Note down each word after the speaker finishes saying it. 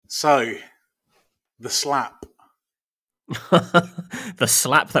So, the slap. The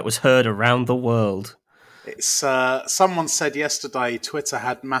slap that was heard around the world. It's someone said yesterday Twitter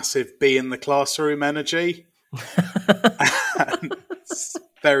had massive be in the classroom energy. And it's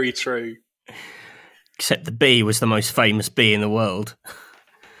very true. Except the bee was the most famous bee in the world.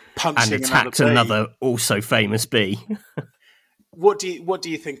 Punching and attacked another also famous bee. What do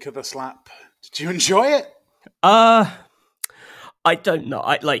you think of the slap? Did you enjoy it? I don't know.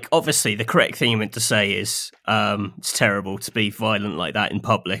 Obviously, the correct thing you meant to say is it's terrible to be violent like that in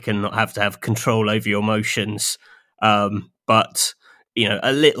public and not have to have control over your emotions. But,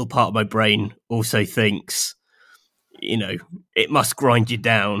 a little part of my brain also thinks, it must grind you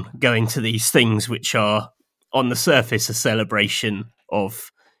down going to these things which are on the surface a celebration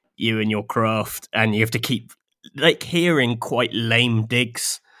of you and your craft, and you have to keep hearing quite lame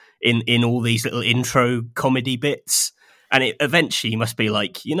digs in all these little intro comedy bits. And it eventually must be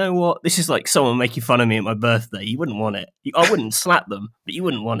like, you know what? This is like someone making fun of me at my birthday. You wouldn't want it. I wouldn't slap them, but you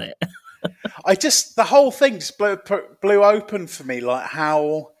wouldn't want it. The whole thing just blew open for me, like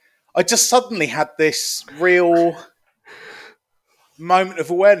how I just suddenly had this real moment of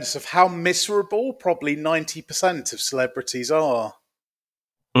awareness of how miserable probably 90% of celebrities are.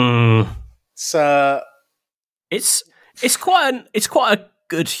 So it's quite a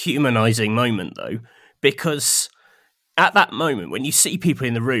good humanizing moment though, because at that moment, when you see people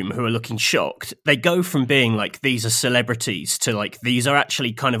in the room who are looking shocked, they go from being like, these are celebrities to like, these are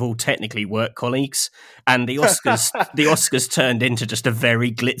actually kind of all technically work colleagues. And the Oscars turned into just a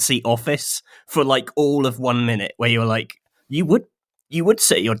very glitzy office for like all of 1 minute, where you're like, you would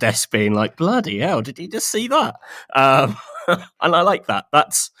sit at your desk being like, bloody hell, did you just see that? And I like that.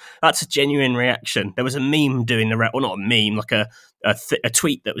 That's a genuine reaction. There was a meme doing the round, well, not a meme, like a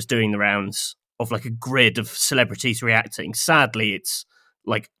tweet that was doing the rounds of like a grid of celebrities reacting. Sadly, it's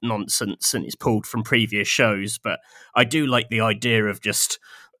like nonsense and it's pulled from previous shows, but I do like the idea of just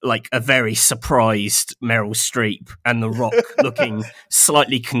like a very surprised Meryl Streep and The Rock looking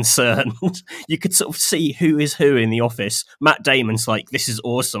slightly concerned. You could sort of see who is who in the office. Matt Damon's like, this is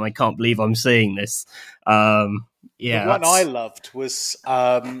awesome. I can't believe I'm seeing this. The one I loved was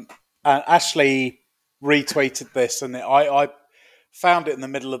Ashley retweeted this, and I found it in the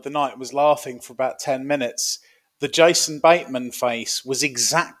middle of the night, was laughing for about 10 minutes. The Jason Bateman face was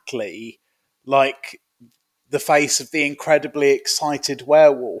exactly like the face of the incredibly excited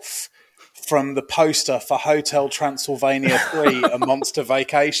werewolf from the poster for Hotel Transylvania 3, A Monster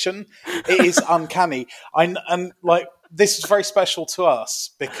Vacation. It is uncanny. And this is very special to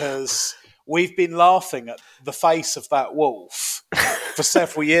us because we've been laughing at the face of that wolf for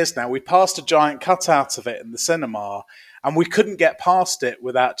several years now. We passed a giant cutout of it in the cinema, and we couldn't get past it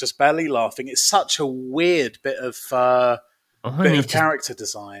without just belly laughing. It's such a weird bit of character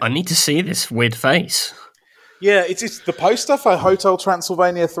design. I need to see this weird face. Yeah, it's the poster for Hotel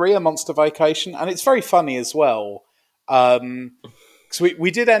Transylvania 3, A Monster Vacation, and it's very funny as well. So we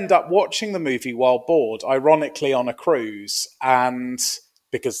did end up watching the movie while bored, ironically on a cruise, and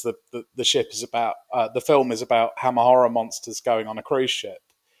because the ship is about the film is about Hammer horror monsters going on a cruise ship.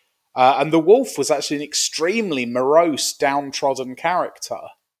 And the wolf was actually an extremely morose, downtrodden character.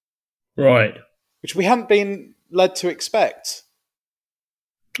 Right. Which we hadn't been led to expect.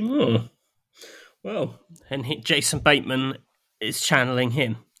 Oh. Well, and Jason Bateman is channeling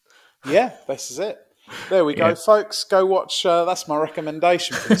him. Yeah, this is it. There we go, folks. Go watch. That's my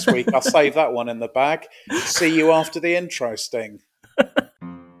recommendation for this week. I'll save that one in the bag. See you after the intro, Sting.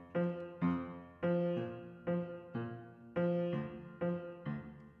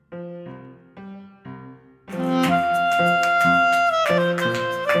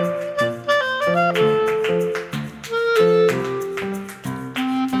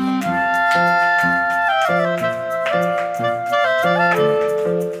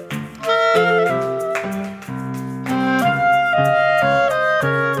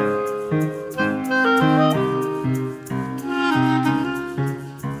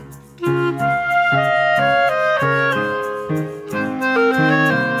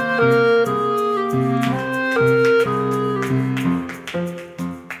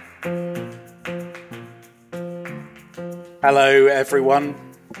 Hello, everyone,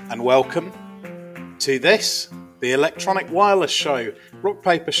 and welcome to this, the Electronic Wireless Show, Rock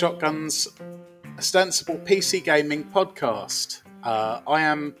Paper Shotgun's ostensible PC gaming podcast. I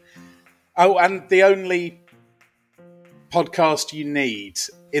am, and the only podcast you need,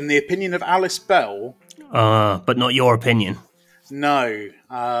 in the opinion of Alice Bell. But not your opinion. No.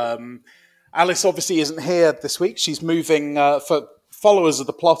 Alice obviously isn't here this week. She's moving, for followers of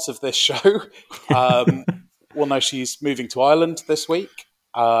the plot of this show, well, no, she's moving to Ireland this week.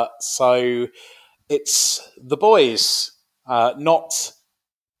 So it's The Boys, not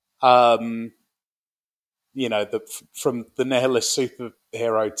from the Nihilist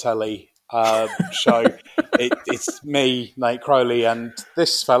superhero telly show. It's me, Nate Crowley, and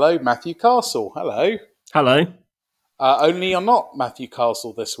this fellow, Matthew Castle. Hello. Hello. Only you're not Matthew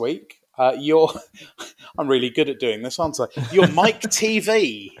Castle this week. You're. I'm really good at doing this, aren't I? You're Mike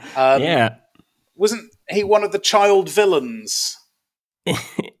TV. Yeah. Wasn't he one of the child villains?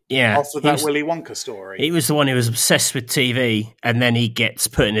 Yeah. After that Willy Wonka story. He was the one who was obsessed with TV, and then he gets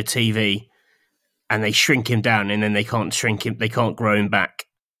put in a TV, and they shrink him down, and then they can't shrink him. They can't grow him back.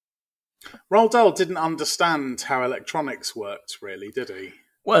 Roald Dahl didn't understand how electronics worked, really, did he?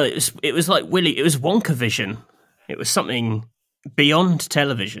 Well, it was like Willy. It was Wonka vision. It was something beyond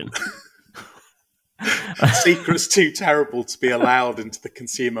television. Secrets too terrible to be allowed into the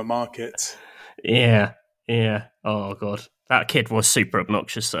consumer market. Yeah. Oh god, that kid was super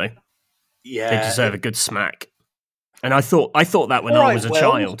obnoxious, though. Yeah, they deserve a good smack. And I thought that when I was a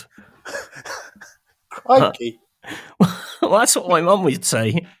child. Crikey. Well, that's what my mum would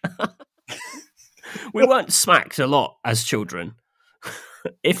say. We weren't smacked a lot as children,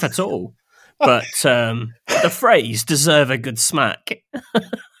 if at all. But the phrase "deserve a good smack"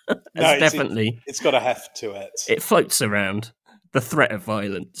 it's got a heft to it. It floats around, the threat of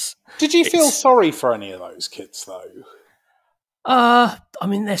violence. Did you feel sorry for any of those kids, though? I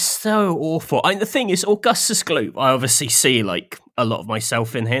mean, they're so awful. The thing is, Augustus Gloop, I obviously see, like, a lot of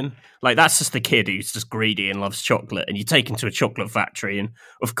myself in him. Like, that's just the kid who's just greedy and loves chocolate, and you take him to a chocolate factory, and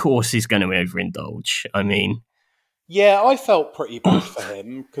of course he's going to overindulge. I mean... Yeah, I felt pretty bad for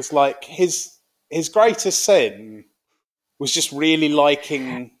him, because, like, his greatest sin was just really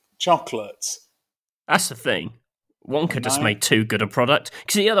liking chocolate. That's the thing. Wonka just made too good a product,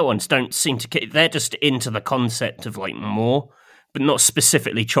 because the other ones don't seem to... They're just into the concept of, like, more, but not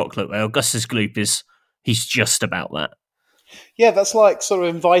specifically chocolate, where Augustus Gloop he's just about that. Yeah, that's like sort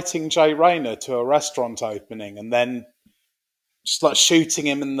of inviting Jay Rayner to a restaurant opening and then just like shooting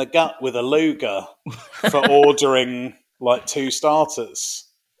him in the gut with a Luger for ordering like 2 starters.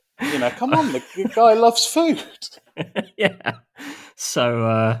 You know, come on, the guy loves food. Yeah.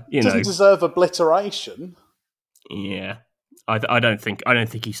 So, doesn't deserve obliteration. Yeah. I don't think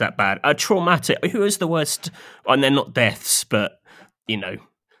he's that bad. Traumatic. Who is the worst? And they're not deaths, but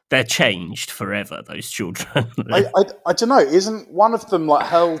they're changed forever. Those children. I don't know. Isn't one of them like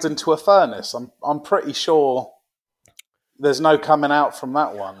hurled into a furnace? I'm pretty sure there's no coming out from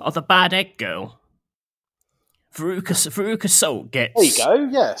that one. Oh, the bad egg girl. Veruca Salt gets. There you go.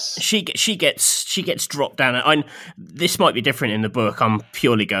 Yes, she gets dropped down. This might be different in the book. I'm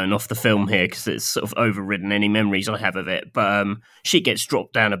purely going off the film here because it's sort of overridden any memories I have of it. But she gets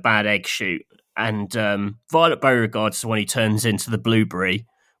dropped down a bad egg chute, and Violet Beauregard's the one who turns into the blueberry,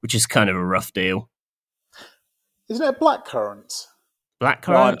 which is kind of a rough deal. Isn't it a blackcurrant? Blackcurrant?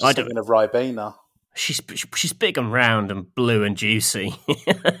 No, I'm just thinking of Ribena. She's big and round and blue and juicy.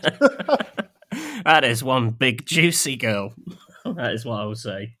 That is one big juicy girl. That is what I will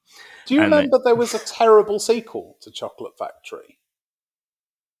say. Do you remember there was a terrible sequel to Chocolate Factory?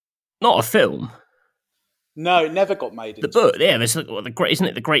 Not a film. No, it never got made into the book. Yeah, there's isn't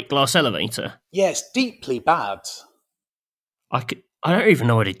it the Great Glass Elevator? Yeah, it's deeply bad. I don't even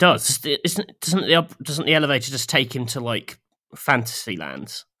know what it does. Doesn't the elevator just take him to like fantasy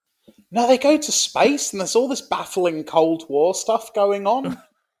lands? No, they go to space, and there's all this baffling Cold War stuff going on.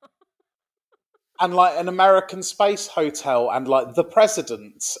 And like an American space hotel, and like the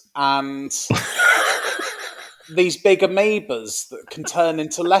president, and these big amoebas that can turn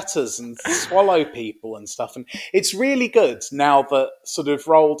into letters and swallow people and stuff. And it's really good now that sort of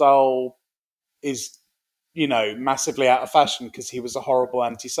Roald Dahl is, massively out of fashion because he was a horrible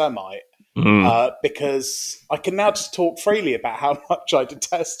anti-Semite. Because I can now just talk freely about how much I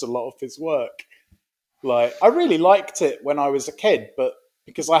detest a lot of his work. Like, I really liked it when I was a kid, but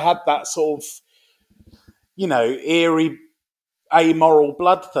because I had that sort of eerie, amoral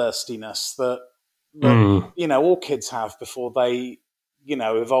bloodthirstiness that all kids have before they,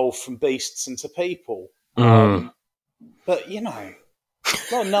 evolve from beasts into people. But, a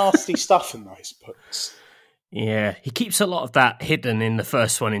lot of nasty stuff in those books. Yeah, he keeps a lot of that hidden in the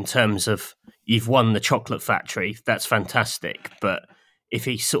first one in terms of you've won the chocolate factory. That's fantastic. But if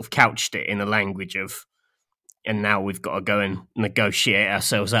he sort of couched it in a language of, and now we've got to go and negotiate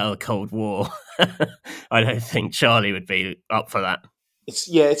ourselves out of the Cold War, I don't think Charlie would be up for that. It's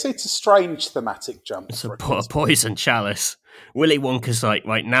a strange thematic jump. It's a poison chalice. Willy Wonka's like,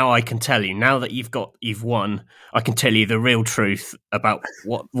 right, now I can tell you, now that you've won, I can tell you the real truth about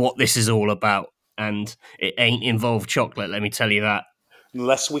what this is all about. And it ain't involved chocolate, let me tell you that.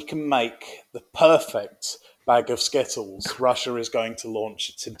 unless we can make the perfect bag of Skittles, Russia is going to launch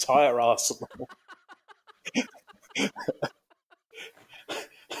its entire arsenal.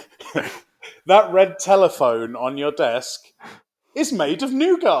 That red telephone on your desk is made of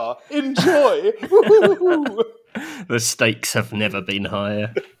nougat. Enjoy. The stakes have never been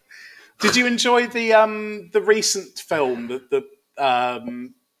higher. Did you enjoy the recent film, the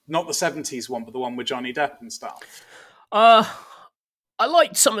not the 70s one, but the one with Johnny Depp and stuff? I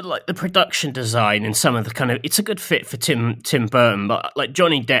liked some of the production design and some of the kind of. It's a good fit for Tim Burton, but like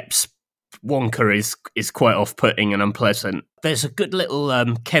Johnny Depp's Wonka is quite off-putting and unpleasant. There's a good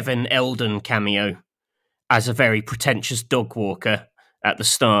little Kevin Eldon cameo as a very pretentious dog walker at the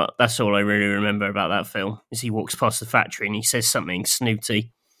start. That's all I really remember about that film. Is he walks past the factory and he says something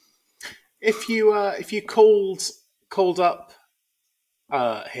snooty. If you called up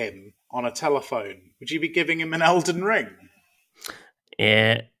him on a telephone, would you be giving him an Elden Ring?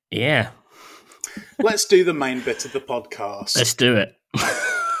 Yeah. Let's do the main bit of the podcast. Let's do it.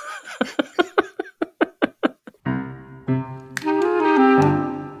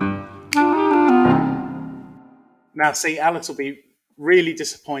 Now, see, Alex will be really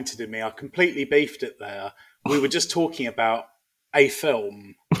disappointed in me. I completely beefed it there. We were just talking about a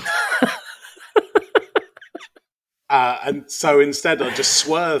film. And so instead I just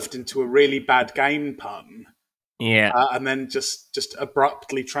swerved into a really bad game pun. Yeah. And then just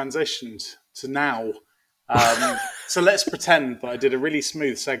abruptly transitioned to now. So let's pretend that I did a really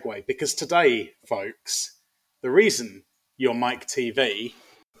smooth segue, because today, folks, the reason you're Mike TV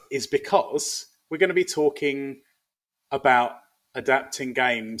is because we're going to be talking about adapting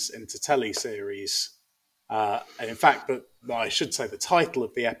games into teleseries. And in fact, I should say the title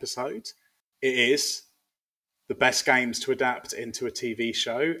of the episode, it is the best games to adapt into a TV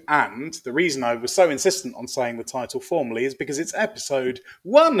show. And the reason I was so insistent on saying the title formally is because it's episode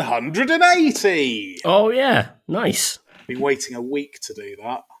 180. Oh, yeah. Nice. Been waiting a week to do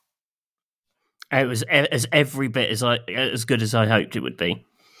that. It was as every bit as good as I hoped it would be.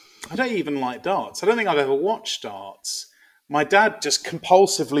 I don't even like darts. I don't think I've ever watched darts. My dad just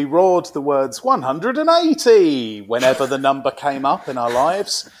compulsively roared the words 180 whenever the number came up in our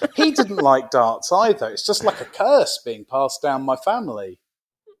lives. He didn't like darts either. It's just like a curse being passed down my family.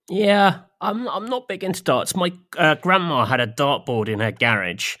 Yeah, I'm not big into darts. My grandma had a dartboard in her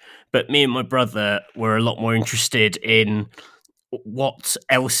garage, but me and my brother were a lot more interested in what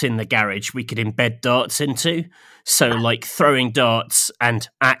else in the garage we could embed darts into. So like throwing darts and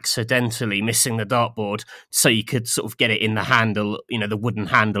accidentally missing the dartboard so you could sort of get it in the handle, the wooden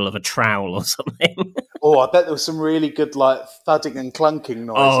handle of a trowel or something. Oh, I bet there was some really good like thudding and clunking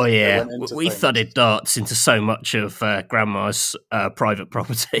noise. Oh yeah, we thudded darts into so much of Grandma's private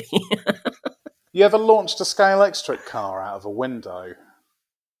property. You ever launched a Scale Electric car out of a window?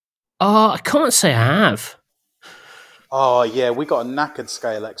 I can't say I have. Oh, yeah, we got a knackered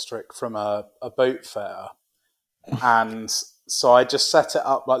Scale Electric from a boot fair. And so I just set it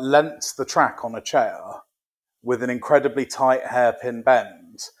up, leant the track on a chair with an incredibly tight hairpin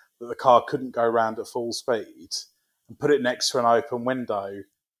bend that the car couldn't go round at full speed, and put it next to an open window,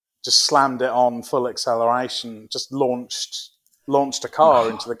 just slammed it on full acceleration, just launched a car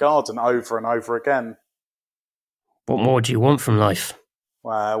into the garden over and over again. What more do you want from life?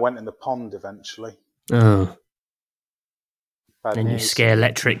 Well, I went in the pond eventually. Oh. Bad and news. You scare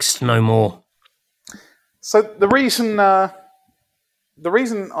electrics no more. So the reason I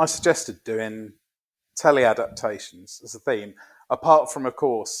suggested doing tele-adaptations as a theme, apart from, of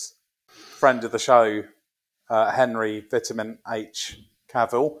course, friend of the show, Henry Vitamin H.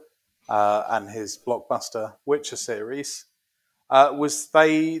 Cavill, and his blockbuster Witcher series, was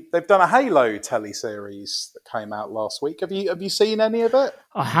they've done a Halo teleseries that came out last week. Have you seen any of it?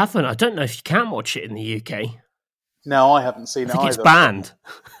 I haven't. I don't know if you can watch it in the UK. No, I haven't seen it either. It's banned.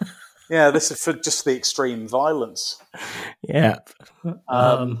 Yeah, this is for just the extreme violence. Yeah.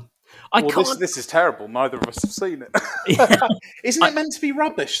 This is terrible. Neither of us have seen it. Yeah. Isn't it meant to be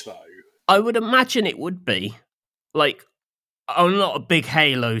rubbish, though? I would imagine it would be. I'm not a big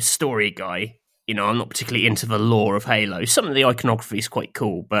Halo story guy. I'm not particularly into the lore of Halo. Some of the iconography is quite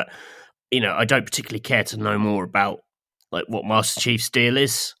cool, but, I don't particularly care to know more about, what Master Chief's deal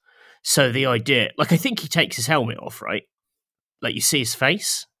is. So the idea... I think he takes his helmet off, right? You see his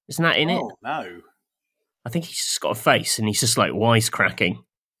face? Isn't that in it? Oh, no. I think he's just got a face and he's just, wisecracking.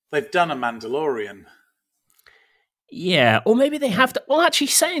 They've done a Mandalorian. Yeah, or maybe they have to... Well, actually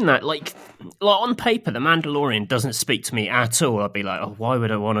saying that, on paper, The Mandalorian doesn't speak to me at all. I'd be like, oh, why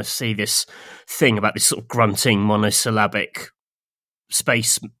would I want to see this thing about this sort of grunting, monosyllabic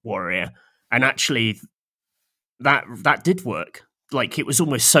space warrior? And actually, that did work. like it was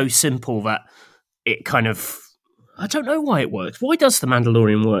almost so simple that it kind of, I don't know why it works. Why does The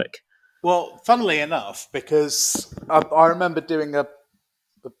Mandalorian work? Well, funnily enough, because I remember doing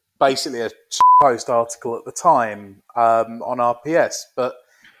basically a post article at the time on RPS, but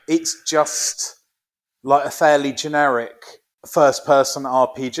it's just like a fairly generic first-person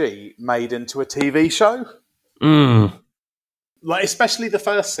RPG made into a TV show. Like, especially the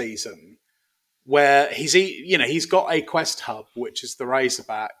first season, where he's got a quest hub, which is the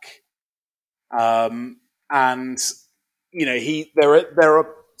Razorback, and there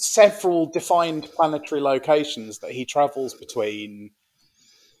are several defined planetary locations that he travels between,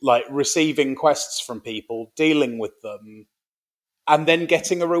 like receiving quests from people, dealing with them, and then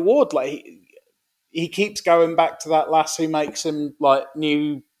getting a reward. Like he keeps going back to that lass who makes him like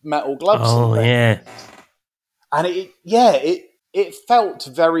new metal gloves. Oh yeah, and it felt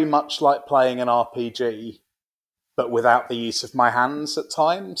very much like playing an RPG, but without the use of my hands at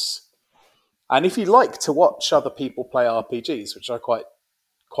times. And if you like to watch other people play RPGs, which I quite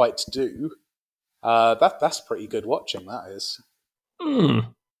do, that's pretty good watching. That is.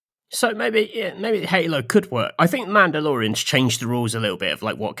 So maybe Halo could work. I think Mandalorian's changed the rules a little bit of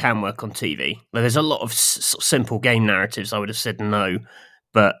like what can work on TV. Like, there's a lot of simple game narratives. I would have said no,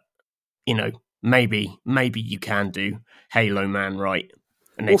 but maybe you can do Halo Man right.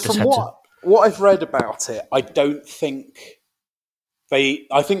 And well, from what I've read about it, I don't think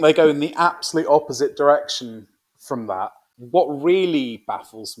I think they go in the absolute opposite direction from that. What really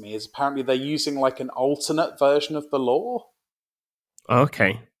baffles me is apparently they're using like an alternate version of the lore.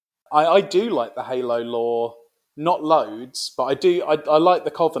 Okay. I do like the Halo lore, not loads, but I do. I like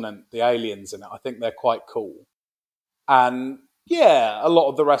the Covenant, the aliens in it. I think they're quite cool. And yeah, a lot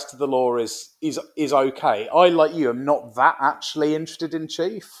of the rest of the lore is okay. I, like you, am not that actually interested in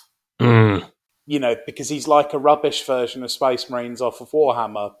Chief. Because he's like a rubbish version of Space Marines off of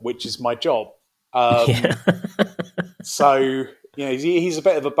Warhammer, which is my job. So, he's a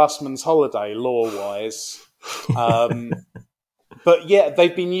bit of a busman's holiday, lore-wise. But yeah,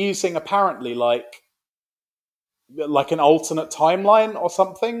 they've been using apparently like an alternate timeline or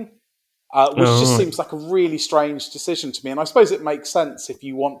something, which just seems like a really strange decision to me. And I suppose it makes sense if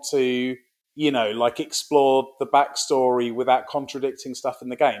you want to, explore the backstory without contradicting stuff in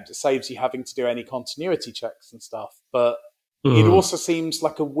the games. It saves you having to do any continuity checks and stuff. But it also seems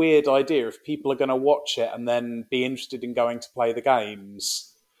like a weird idea if people are going to watch it and then be interested in going to play the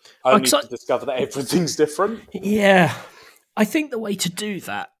games, only to discover that everything's different. Yeah. I think the way to do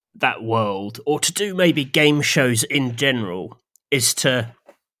that world, or to do maybe game shows in general, is to,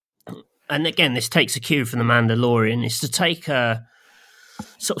 and again, this takes a cue from The Mandalorian, is to take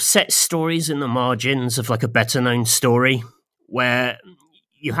sort of set stories in the margins of like a better known story, where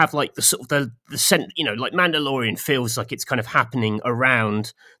you have like the sort of like Mandalorian feels like it's kind of happening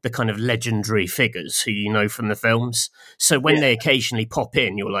around the kind of legendary figures who you know from the films. So when they occasionally pop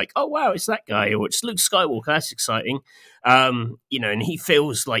in, you're like, oh wow, it's that guy, or it's Luke Skywalker. That's exciting. And he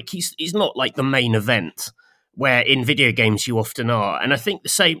feels like he's not like the main event, where in video games you often are. And I think the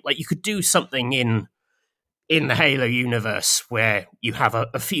same, like you could do something in the Halo universe where you have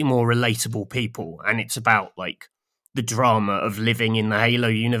a few more relatable people, and it's about like the drama of living in the Halo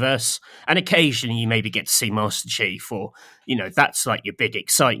universe. And occasionally you maybe get to see Master Chief, or, that's like your big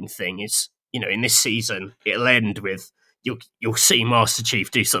exciting thing is, in this season, it'll end with you'll see Master Chief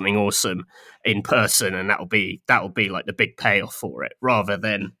do something awesome in person, and that'll be like the big payoff for it, rather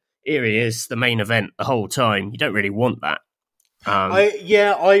than here he is, the main event the whole time. You don't really want that.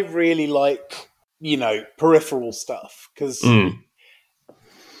 I really like, peripheral stuff, because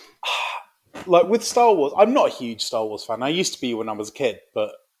like with Star Wars, I'm not a huge Star Wars fan. I used to be when I was a kid,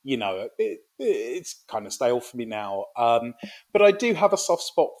 but it's kind of stale for me now. But I do have a soft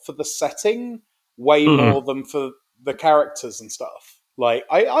spot for the setting way more than for the characters and stuff. Like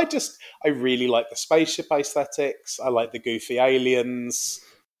I really like the spaceship aesthetics. I like the goofy aliens.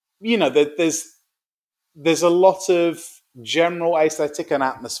 There's a lot of general aesthetic and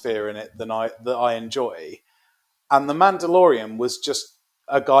atmosphere in it that I enjoy. And The Mandalorian was just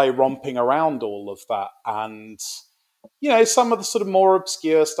a guy romping around all of that. And, some of the sort of more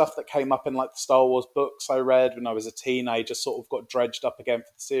obscure stuff that came up in like the Star Wars books I read when I was a teenager sort of got dredged up again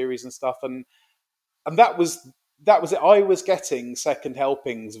for the series and stuff. And that was it. I was getting second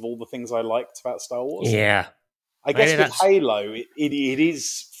helpings of all the things I liked about Star Wars. Yeah. I guess with Halo, it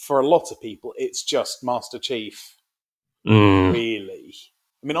is, for a lot of people, it's just Master Chief. Really.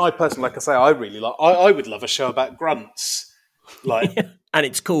 I mean, I personally, like I say, I would love a show about grunts. Like, and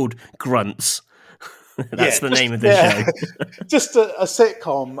it's called Grunts. That's the name of the show. Just a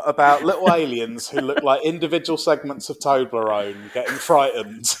sitcom about little aliens who look like individual segments of Toblerone getting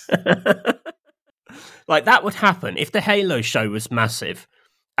frightened. Like, that would happen if the Halo show was massive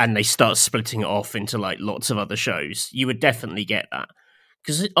and they start splitting it off into like lots of other shows. You would definitely get that.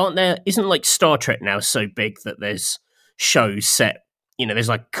 Because isn't like Star Trek now so big that there's shows set, there's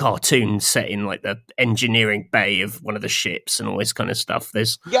like cartoons set in like the engineering bay of one of the ships and all this kind of stuff.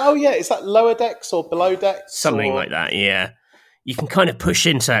 There's is that Lower Decks or Below Decks? Something like that, yeah. You can kind of push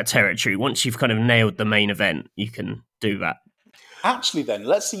into that territory. Once you've kind of nailed the main event, you can do that. Actually, then,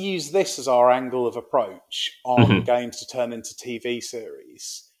 let's use this as our angle of approach on games to turn into TV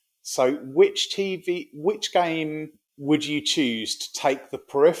series. So which game would you choose to take the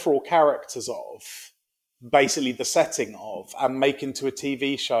peripheral characters of, basically the setting of, and make into a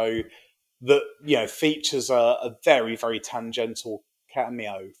TV show that, features a very, very tangential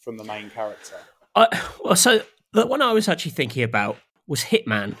cameo from the main character? So the one I was actually thinking about was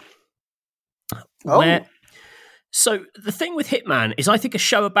Hitman. So the thing with Hitman is I think a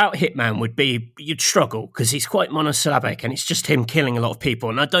show about Hitman would be, you'd struggle because he's quite monosyllabic and it's just him killing a lot of people.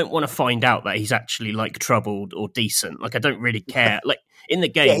 And I don't want to find out that he's actually like troubled or decent. Like, I don't really care. Like in the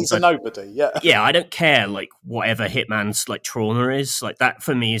game, he's a nobody. Yeah. Yeah. I don't care like whatever Hitman's like trauma is. Like, that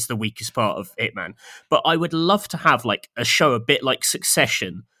for me is the weakest part of Hitman. But I would love to have like a show a bit like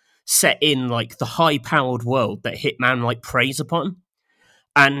Succession set in like the high powered world that Hitman like preys upon.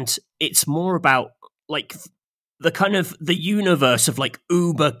 And it's more about like the kind of the universe of like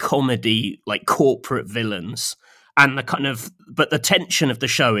uber comedy, like corporate villains, and but the tension of the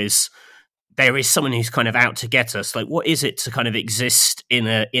show is there is someone who's kind of out to get us. Like, what is it to kind of exist in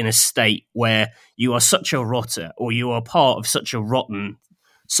a state where you are such a rotter, or you are part of such a rotten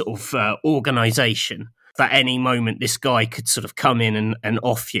sort of organization that any moment this guy could sort of come in and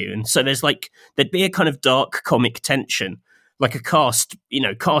off you. And so there'd be a kind of dark comic tension, like cast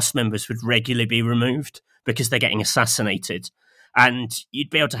members would regularly be removed because they're getting assassinated, and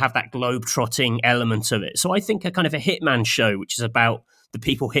you'd be able to have that globe-trotting element of it. So I think a kind of a Hitman show, which is about the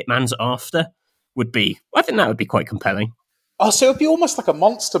people Hitman's after, I think that would be quite compelling. Oh, so it'd be almost like a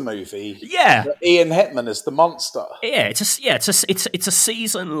monster movie. Yeah, Ian Hitman is the monster. Yeah, it's a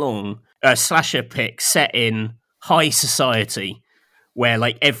season-long slasher pick set in high society, where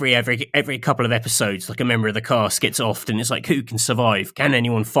like every couple of episodes, like a member of the cast gets offed, and it's like, who can survive? Can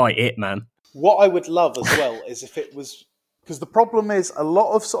anyone fight Hitman? What I would love as well is if it was, because the problem is a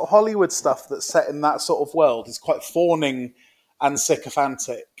lot of sort of Hollywood stuff that's set in that sort of world is quite fawning and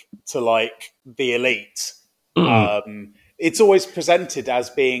sycophantic to like the elite. It's always presented as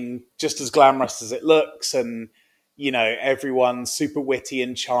being just as glamorous as it looks, and everyone's super witty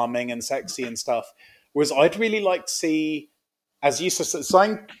and charming and sexy and stuff. Whereas I'd really like to see, as you said,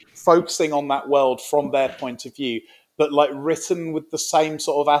 something focusing on that world from their point of view, but like written with the same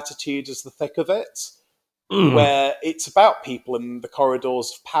sort of attitude as the thick of it, where it's about people in the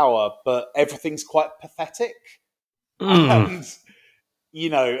corridors of power, but everything's quite pathetic. And,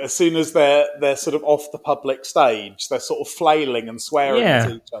 as soon as they're sort of off the public stage, they're sort of flailing and swearing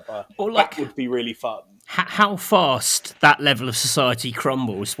at each other. Or that would be really fun. How fast that level of society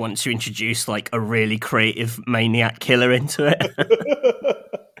crumbles once you introduce like a really creative maniac killer into it.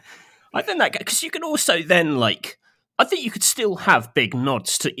 I think that, because you can also then like, I think you could still have big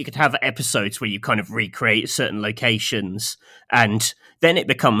nods to, you could have episodes where you kind of recreate certain locations, and then it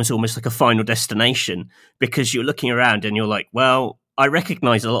becomes almost like a Final Destination, because you're looking around and you're like, well, I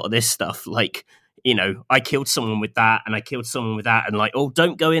recognize a lot of this stuff. Like, I killed someone with that, and I killed someone with that, and like, oh,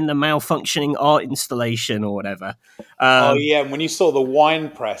 don't go in the malfunctioning art installation or whatever. And when you saw the wine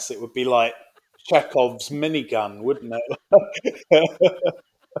press, it would be like Chekhov's minigun, wouldn't it?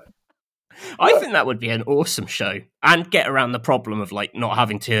 I think that would be an awesome show, and get around the problem of like not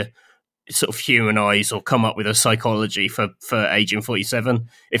having to sort of humanize or come up with a psychology for Agent 47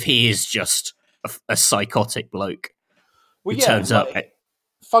 if he is just a psychotic bloke. Well, who turns up.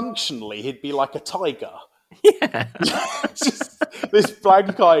 Functionally, he'd be like a tiger. Yeah. Just this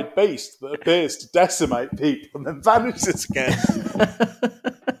blank-eyed beast that appears to decimate people and then vanishes again.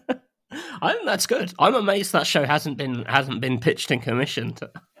 I think that's good. I'm amazed that show hasn't been pitched and commissioned.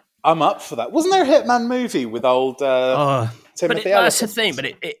 I'm up for that. Wasn't there a Hitman movie with old Timothy Ellis? That's the thing, but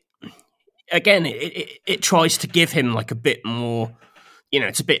it tries to give him like a bit more,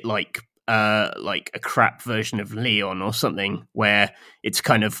 it's a bit like a crap version of Leon or something, where it's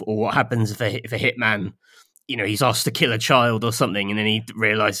kind of, or what happens if a hitman, he's asked to kill a child or something, and then he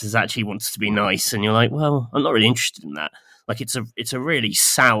realizes actually he wants to be nice, and you're like, well, I'm not really interested in that. Like, it's a really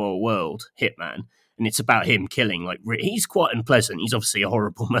sour world, Hitman. And it's about him killing, like, he's quite unpleasant. He's obviously a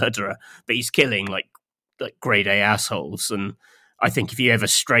horrible murderer, but he's killing, like, like grade A assholes. And I think if you ever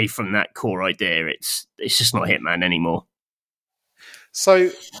stray from that core idea, it's just not Hitman anymore. So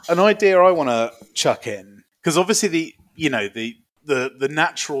an idea I want to chuck in, because obviously the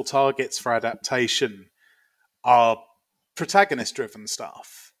natural targets for adaptation are protagonist driven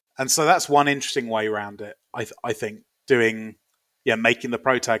stuff, and so that's one interesting way around it. I think making the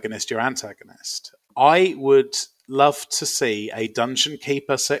protagonist your antagonist. I would love to see a Dungeon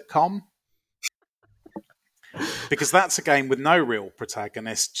Keeper sitcom, because that's a game with no real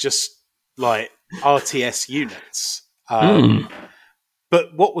protagonist, just like RTS units.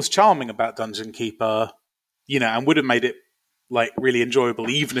 But what was charming about Dungeon Keeper, and would have made it like really enjoyable,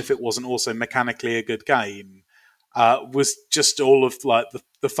 even if it wasn't also mechanically a good game, was just all of like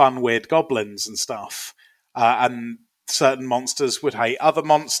the fun, weird goblins and stuff. And certain monsters would hate other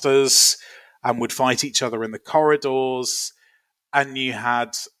monsters and would fight each other in the corridors. And you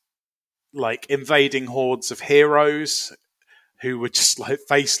had like invading hordes of heroes who were just like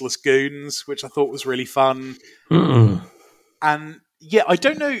faceless goons, which I thought was really fun. And yeah, I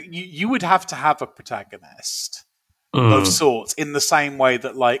don't know. You would have to have a protagonist of sorts, in the same way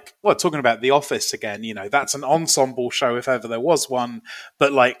that, like, talking about The Office again, that's an ensemble show if ever there was one,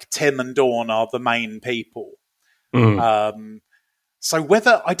 but like Tim and Dawn are the main people. So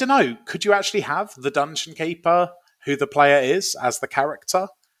whether, I don't know, could you actually have the Dungeon Keeper, who the player is, as the character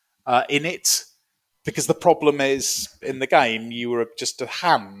in it? Because the problem is, in the game, you were just a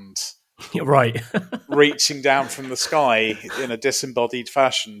hand. Right. reaching down from the sky in a disembodied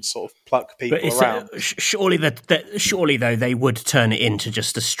fashion, sort of pluck people around. Surely though, they would turn it into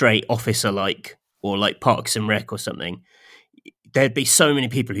just a straight officer-like, or like Parks and Rec or something. There'd be so many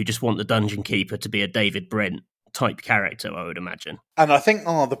people who just want the Dungeon Keeper to be a David Brent type character, I would imagine. And I think,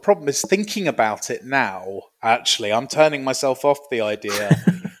 the problem is thinking about it now, actually, I'm turning myself off the idea,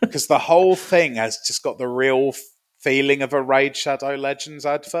 because the whole thing has just got the real feeling of a Raid Shadow Legends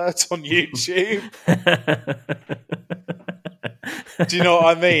advert on YouTube. Do you know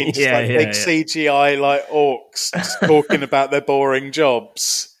what I mean? Just big CGI like orcs just talking about their boring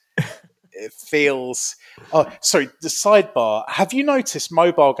jobs. It feels... Oh, sorry, the sidebar. Have you noticed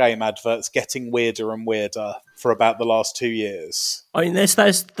mobile game adverts getting weirder and weirder for about the last 2 years? I mean, there's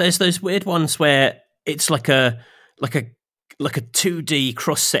those weird ones where it's like a 2D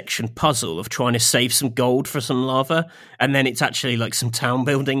cross-section puzzle of trying to save some gold for some lava, and then it's actually like some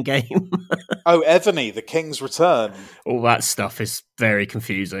town-building game. Oh, Evany, The King's Return. All that stuff is very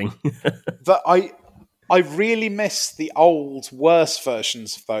confusing. I really miss the old, worse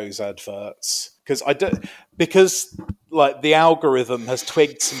versions of those adverts, because like the algorithm has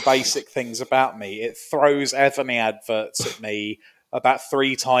twigged some basic things about me. It throws Evany adverts at me about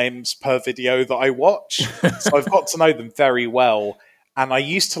 3 times per video that I watch. So I've got to know them very well. And I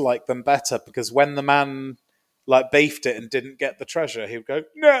used to like them better, because when the man like beefed it and didn't get the treasure, he would go,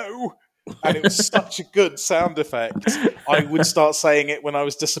 "No!" And it was such a good sound effect. I would start saying it when I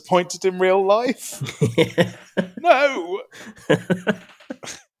was disappointed in real life. No!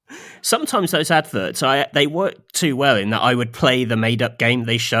 Sometimes those adverts, they work too well in that I would play the made-up game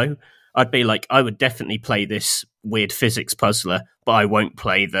they show. I'd be like, I would definitely play this weird physics puzzler, but I won't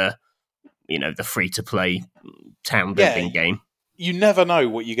play the free-to-play town-building game. You never know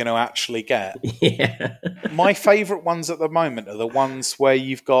what you're going to actually get. Yeah. My favourite ones at the moment are the ones where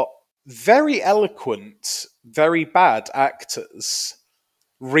you've got very eloquent, very bad actors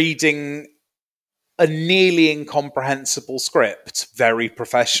reading a nearly incomprehensible script very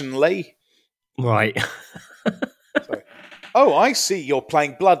professionally. Right. Oh, I see you're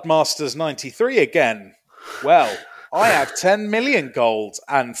playing Bloodmasters 93 again. Well, I have 10 million gold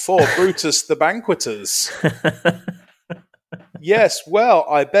and 4 Brutus the Banqueters. Yes, well,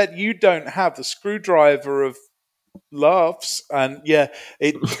 I bet you don't have the screwdriver of laughs. And yeah,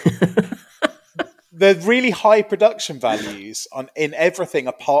 they're really high production values in everything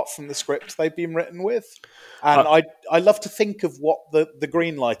apart from the script they've been written with. And I love to think of what the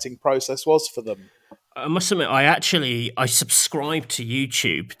green lighting process was for them. I must admit, I subscribe to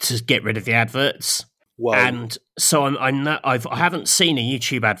YouTube to get rid of the adverts. Whoa. And so I haven't seen a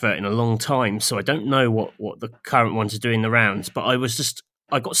YouTube advert in a long time, so I don't know what the current ones are doing the rounds. But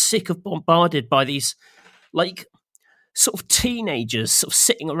I got sick of bombarded by these like sort of teenagers sort of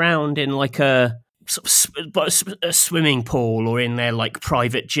sitting around in like a swimming pool or in their like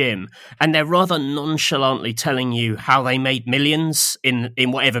private gym, and they're rather nonchalantly telling you how they made millions in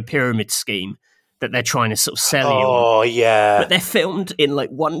whatever pyramid scheme that they're trying to sort of sell you. Oh, yeah. But they're filmed in like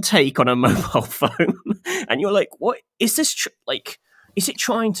one take on a mobile phone. And you're like, what is this? Like, Is it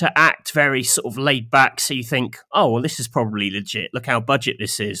trying to act very sort of laid back so you think, oh, well, this is probably legit. Look how budget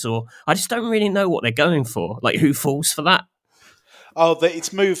this is. Or I just don't really know what they're going for. Like, who falls for that? Oh,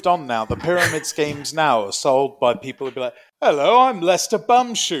 it's moved on now. The pyramid schemes now are sold by people who be like, hello, I'm Lester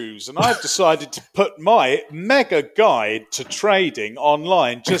Bumshoes, and I've decided to put my mega guide to trading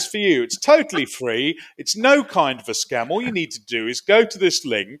online just for you. It's totally free. It's no kind of a scam. All you need to do is go to this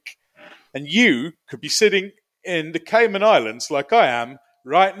link, and you could be sitting in the Cayman Islands like I am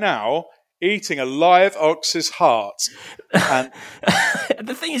right now, eating a live ox's heart. And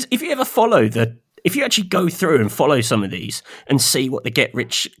the thing is, if you actually go through and follow some of these and see what the get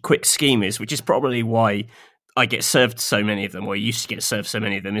rich quick scheme is, which is probably why I get served so many of them, or I used to get served so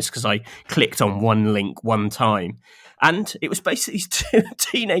many of them, is because I clicked on one link one time. And it was basically these two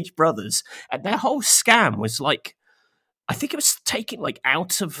teenage brothers, and their whole scam was like, I think it was taking like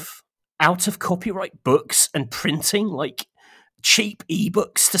out of copyright books and printing like cheap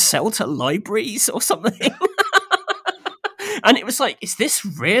ebooks to sell to libraries or something. And it was like, is this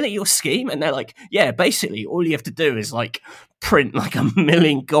really your scheme? And they're like, yeah, basically all you have to do is like print like 1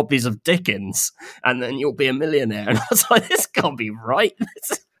 million copies of Dickens and then you'll be a millionaire. And I was like, this can't be right.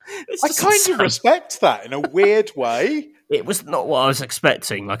 I kind of respect that in a weird way. It was not what I was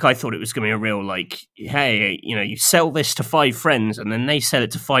expecting. Like, I thought it was going to be a real, like, hey, you know, you sell this to 5 friends and then they sell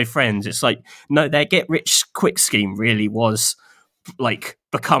it to 5 friends. It's like, no, their get rich quick scheme really was like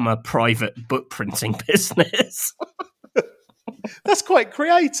become a private book printing business. That's quite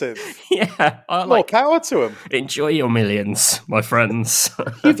creative. Yeah. More power to them. Enjoy your millions, my friends.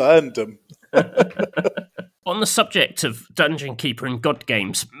 You've earned them. On the subject of Dungeon Keeper and God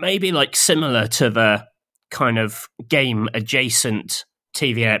games, maybe like similar to the kind of game adjacent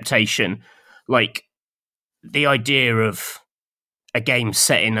TV adaptation, like the idea of a game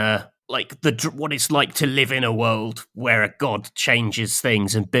set in what it's like to live in a world where a god changes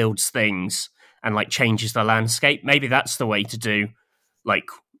things and builds things and like changes the landscape. Maybe that's the way to do like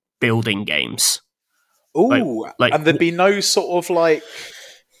building games. Ooh, and there'd be no sort of like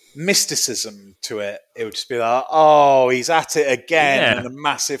mysticism to it. It would just be like, oh, he's at it again, and a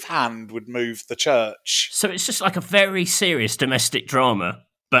massive hand would move the church. So it's just like a very serious domestic drama,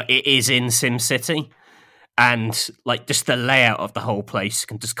 but it is in SimCity. And like just the layout of the whole place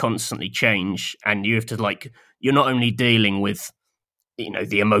can just constantly change, and you have to like, you're not only dealing with, you know,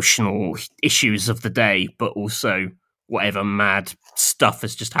 the emotional issues of the day, but also whatever mad stuff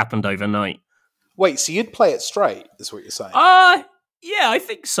has just happened overnight. Wait, so you'd play it straight, is what you're saying? Yeah, I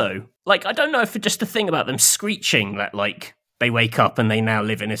think so. Like, I don't know if it's just a thing about them screeching that, like, they wake up and they now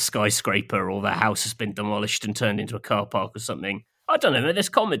live in a skyscraper or their house has been demolished and turned into a car park or something. I don't know. There's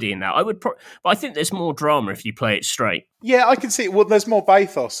comedy in that. But I think there's more drama if you play it straight. Yeah, I can see it. Well, there's more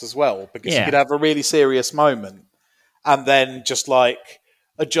bathos as well, because you could have a really serious moment and then just like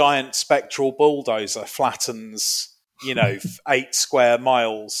a giant spectral bulldozer flattens, 8 square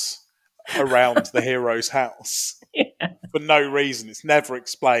miles around the hero's house for no reason. It's never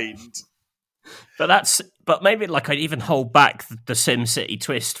explained. But maybe like I'd even hold back the SimCity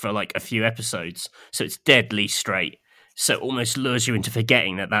twist for like a few episodes, so it's deadly straight. So it almost lures you into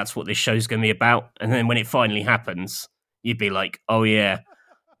forgetting that that's what this show's going to be about. And then when it finally happens, you'd be like, oh yeah,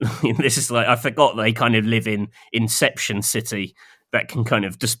 this is like, I forgot they kind of live in Inception City that can kind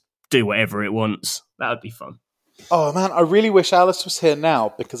of just do whatever it wants. That would be fun. Oh man, I really wish Alice was here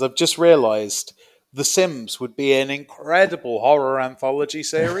now, because I've just realised The Sims would be an incredible horror anthology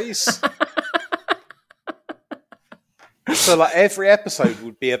series. So like every episode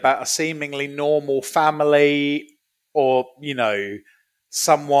would be about a seemingly normal family, or,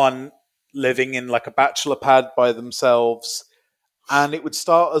 someone living in like a bachelor pad by themselves. And it would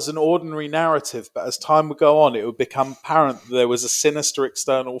start as an ordinary narrative, but as time would go on, it would become apparent that there was a sinister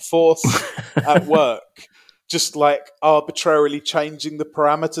external force at work, just like arbitrarily changing the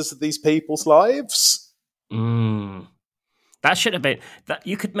parameters of these people's lives. That should have been that.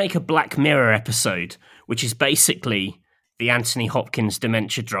 You could make a Black Mirror episode, which is basically the Anthony Hopkins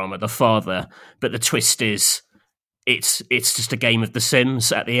dementia drama, The Father, but the twist is it's just a game of The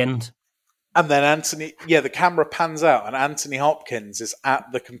Sims at the end. And then the camera pans out and Anthony Hopkins is at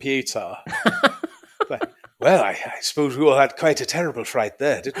the computer. Like, well, I suppose we all had quite a terrible fright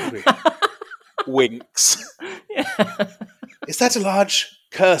there, didn't we? Winks. Yeah. Is that a large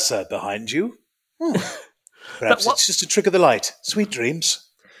cursor behind you? Perhaps it's just a trick of the light. Sweet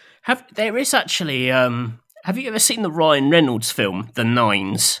dreams. There is actually... have you ever seen the Ryan Reynolds film, The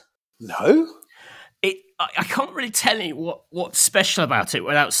Nines? No. I can't really tell you what's special about it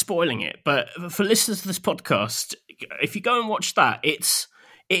without spoiling it, but for listeners to this podcast, if you go and watch that, it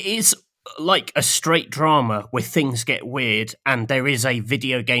is like a straight drama where things get weird and there is a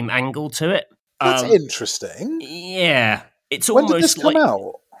video game angle to it. That's interesting. Yeah, it's When did almost this come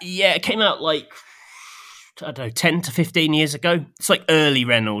out? Yeah, it came out like, I don't know, 10 to 15 years ago. It's like early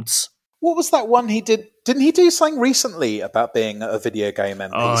Reynolds. What was that one he did? Didn't he do something recently about being a video game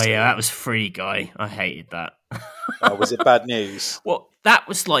NPC? Oh yeah, that was Free Guy. I hated that. Was it bad news? Well, that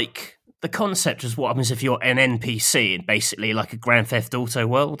was like, the concept was what happens if you're an NPC in basically like a Grand Theft Auto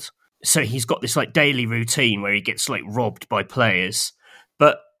world. So he's got this like daily routine where he gets like robbed by players.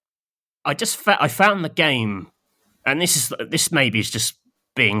 But I found the game, and this maybe is just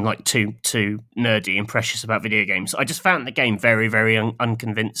being like too nerdy and precious about video games. I just found the game very, very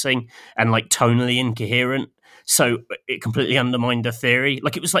unconvincing and like tonally incoherent. So it completely undermined the theory.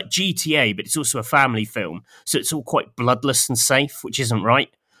 Like, it was like GTA, but it's also a family film. So it's all quite bloodless and safe, which isn't right.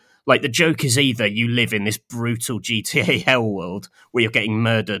 Like, the joke is either you live in this brutal GTA hell world where you're getting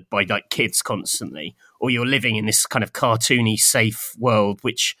murdered by like kids constantly, or you're living in this kind of cartoony safe world,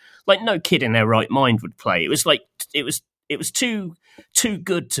 which like no kid in their right mind would play. It was like, it was too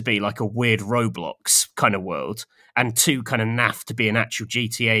good to be like a weird Roblox kind of world, and too kind of naff to be an actual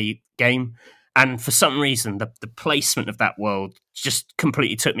GTA game. And for some reason, the placement of that world just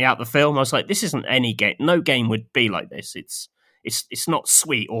completely took me out of the film. I was like, this isn't any game. No game would be like this. It's not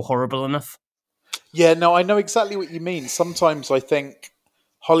sweet or horrible enough. Yeah, no, I know exactly what you mean. Sometimes I think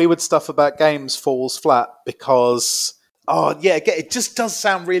Hollywood stuff about games falls flat because, it just does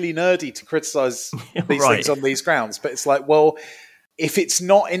sound really nerdy to criticize these things on these grounds. But it's like, well, if it's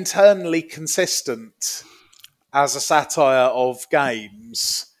not internally consistent as a satire of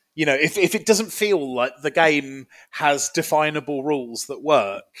games, you know, if it doesn't feel like the game has definable rules that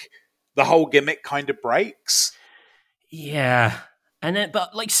work, the whole gimmick kind of breaks. Yeah. And then,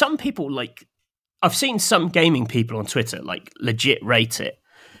 but like some people, like, I've seen some gaming people on Twitter, like, legit rate it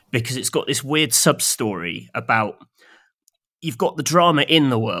because it's got this weird sub-story about, you've got the drama in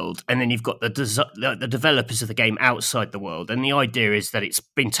the world, and then you've got the developers of the game outside the world. And the idea is that it's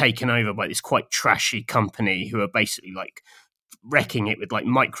been taken over by this quite trashy company who are basically like wrecking it with like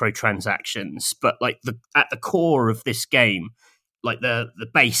microtransactions. But like at the core of this game, like the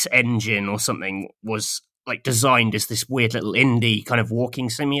base engine or something was like designed as this weird little indie kind of walking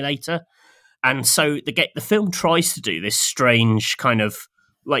simulator. And so the film tries to do this strange kind of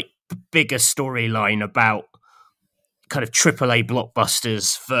like bigger storyline about kind of AAA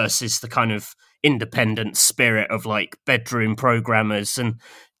blockbusters versus the kind of independent spirit of like bedroom programmers. And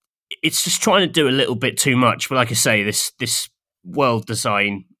it's just trying to do a little bit too much. But like I say, this world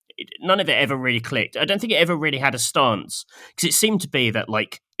design, none of it ever really clicked. I don't think it ever really had a stance, because it seemed to be that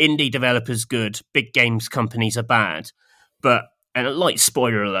like indie developers good, big games companies are bad. But, and a light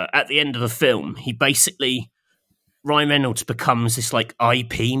spoiler alert, at the end of the film, Ryan Reynolds becomes this like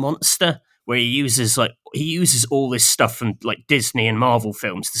IP monster where he uses all this stuff from like Disney and Marvel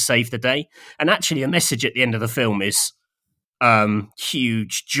films to save the day. And actually a message at the end of the film is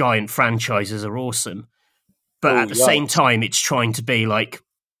huge giant franchises are awesome. But at the same time, it's trying to be like,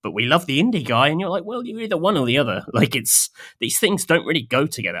 but we love the indie guy. And you're like, well, you're either one or the other. Like, these things don't really go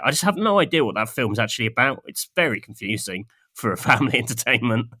together. I just have no idea what that film's actually about. It's very confusing for a family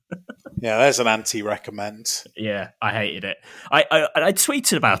entertainment. Yeah, there's an anti-recommend. Yeah, I hated it. I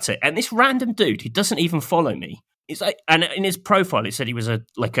tweeted about it, and this random dude who doesn't even follow me, it's like, and in his profile it said he was a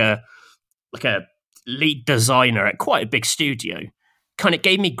lead designer at quite a big studio, kind of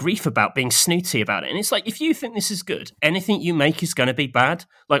gave me grief about being snooty about it. And it's like, if you think this is good, anything you make is going to be bad.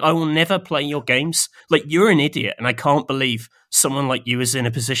 Like, I will never play your games. Like, you're an idiot, and I can't believe someone like you is in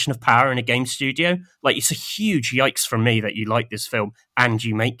a position of power in a game studio. Like, it's a huge yikes from me that you like this film and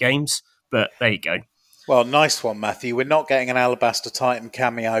you make games. But there you go. Well, nice one, Matthew. We're not getting an Alabaster Titan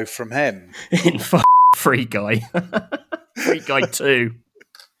cameo from him. In Free Guy. Free Guy 2.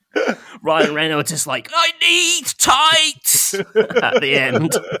 Ryan Reynolds is like, I need tights at the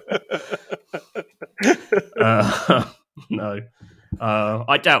end. No.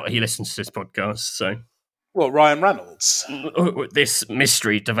 I doubt he listens to this podcast, so. Well, Ryan Reynolds? This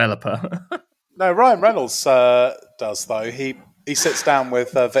mystery developer. No, Ryan Reynolds does, though. He sits down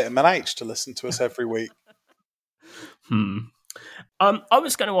with Vitamin H to listen to us every week. I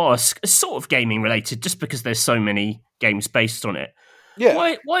was going to ask, sort of gaming related, just because there's so many games based on it.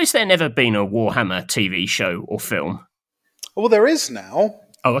 Yeah. Why has there never been a Warhammer TV show or film? Well, there is now.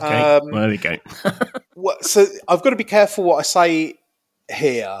 Oh, okay. Well, there we go. So I've got to be careful what I say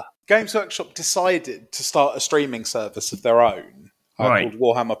here. Games Workshop decided to start a streaming service of their own called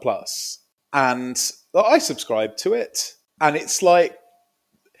Warhammer Plus. And I subscribe to it. And it's like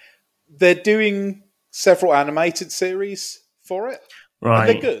they're doing several animated series for it. And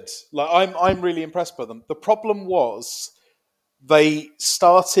they're Right. good. Like I'm really impressed by them. The problem was they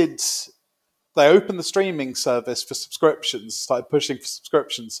opened the streaming service for subscriptions, started pushing for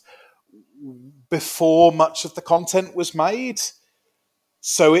subscriptions before much of the content was made.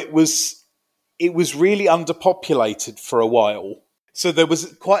 So it was really underpopulated for a while. So there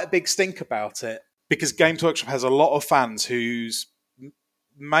was quite a big stink about it because Games Workshop has a lot of fans whose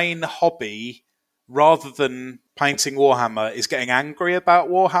main hobby, rather than painting Warhammer, is getting angry about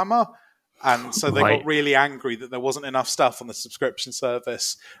Warhammer. And so they got really angry that there wasn't enough stuff on the subscription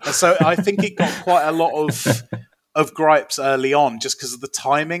service. And so I think it got quite a lot of gripes early on just because of the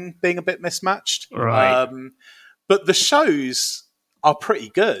timing being a bit mismatched. Right. But the shows are pretty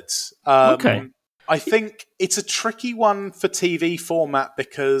good. Okay. I think it's a tricky one for TV format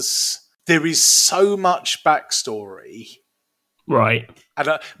because there is so much backstory. Right.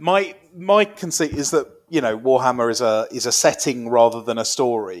 And my conceit is that, Warhammer is a setting rather than a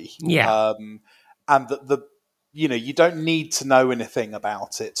story. Yeah. And that you don't need to know anything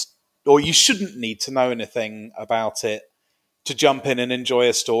about it, or you shouldn't need to know anything about it to jump in and enjoy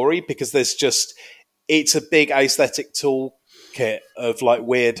a story, because it's a big aesthetic toolkit of like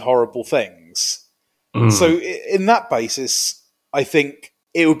weird, horrible things. So in that basis, I think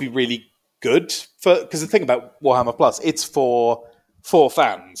it would be really good because the thing about Warhammer Plus, it's for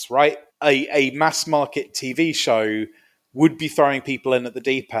fans, right? A mass market TV show would be throwing people in at the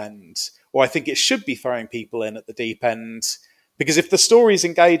deep end, or I think it should be throwing people in at the deep end, because if the story's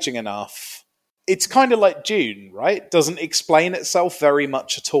engaging enough, it's kind of like Dune, right? It doesn't explain itself very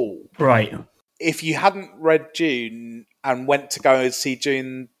much at all. Right. If you hadn't read Dune and went to go and see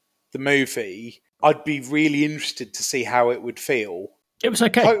Dune the movie, I'd be really interested to see how it would feel. It was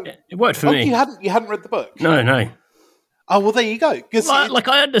okay. It worked for me. You hadn't read the book? No. Oh, well, there you go.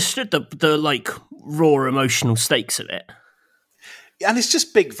 I understood the like raw emotional stakes of it. And it's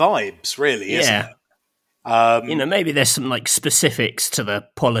just big vibes, really, isn't it? Maybe there's some like specifics to the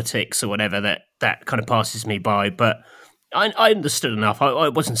politics or whatever that kind of passes me by, but I understood enough. I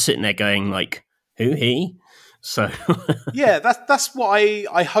wasn't sitting there going like, who he? So yeah, that's what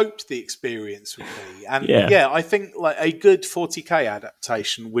I hoped the experience would be. And I think like a good 40K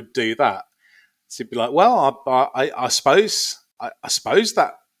adaptation would do that. So you'd be like, well, I suppose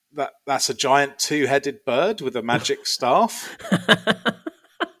that's a giant two-headed bird with a magic staff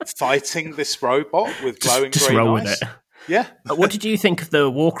fighting this robot with glowing just green roll eyes. with it. Yeah. What did you think of the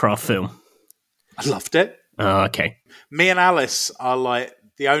Warcraft film? I loved it. Oh, okay. Me and Alice are like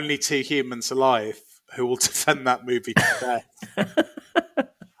the only two humans alive who will defend that movie to death.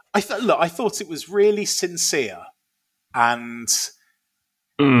 I thought it was really sincere, and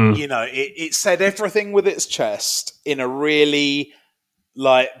it said everything with its chest in a really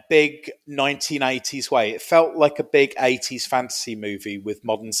like big 1980s way. It felt like a big 80s fantasy movie with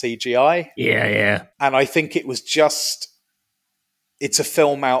modern CGI. Yeah. And I think it was it's a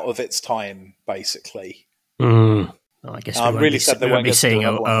film out of its time, basically. Well, I guess we really sad they won't be get to seeing do a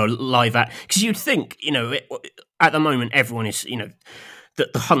another one. live act, because you'd think, at the moment everyone is,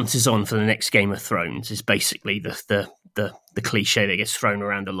 that the hunt is on for the next Game of Thrones is basically the cliche that gets thrown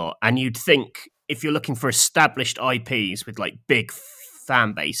around a lot, and you'd think if you're looking for established IPs with like big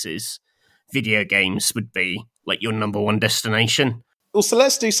fan bases, video games would be like your number one destination. Also,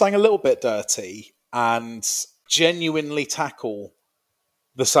 let's do something a little bit dirty and genuinely tackle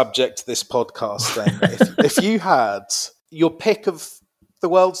the subject of this podcast then. if you had your pick of the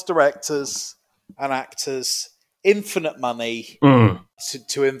world's directors and actors, infinite money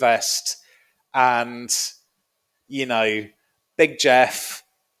to invest, and Big Jeff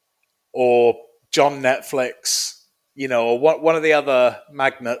or John Netflix, or one of the other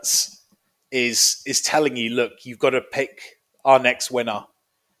magnates is telling you, look, you've got to pick our next winner,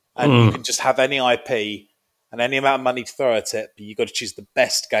 and you can just have any IP and any amount of money to throw at it, but you've got to choose the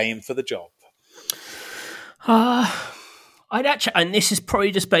best game for the job. I'd actually, and this is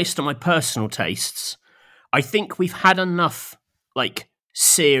probably just based on my personal tastes, I think we've had enough like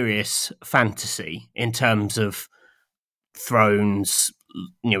serious fantasy in terms of Thrones.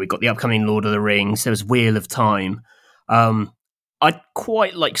 We've got the upcoming Lord of the Rings. There was Wheel of Time. I'd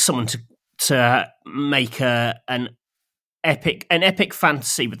quite like someone to make an epic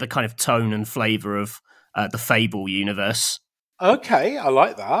fantasy with the kind of tone and flavour of the Fable universe. Okay, I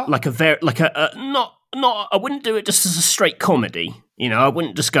like that. Not. I wouldn't do it just as a straight comedy. I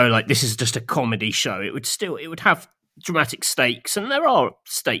wouldn't just go like this is just a comedy show. It would have dramatic stakes, and there are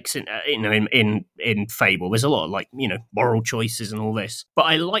stakes in Fable. There's a lot of like moral choices and all this. But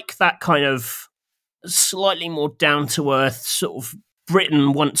I like that kind of slightly more down to earth sort of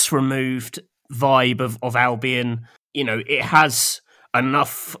Britain once removed vibe of Albion. It has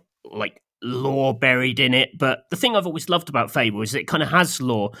enough like lore buried in it. But the thing I've always loved about Fable is it kind of has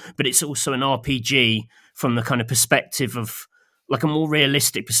lore, but it's also an RPG from the kind of perspective of like a more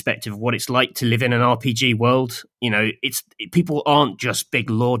realistic perspective of what it's like to live in an RPG world. People aren't just big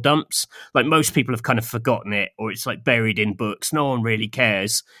lore dumps. Like most people have kind of forgotten it, or it's like buried in books. No one really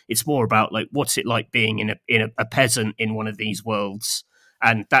cares. It's more about like what's it like being in a peasant in one of these worlds,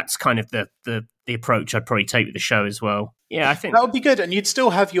 and that's kind of the approach I'd probably take with the show as well. Yeah, I think that would be good, and you'd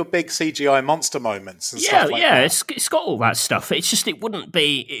still have your big CGI monster moments and stuff like that. It's got all that stuff. It's just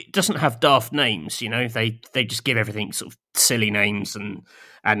it doesn't have daft names. They just give everything sort of silly names,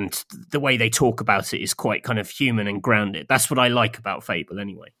 and the way they talk about it is quite kind of human and grounded. That's what I like about Fable,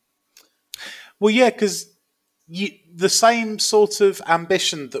 anyway. Well, yeah, because the same sort of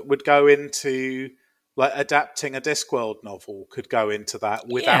ambition that would go into like adapting a Discworld novel could go into that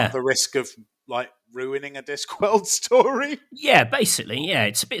without the risk of like ruining a Discworld story. Yeah, basically, yeah,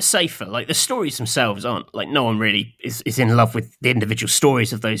 it's a bit safer. Like the stories themselves aren't like no one really is in love with the individual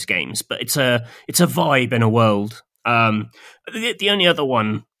stories of those games, but it's a vibe in a world. The only other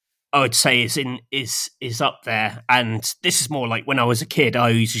one I would say is up there, and this is more like when I was a kid.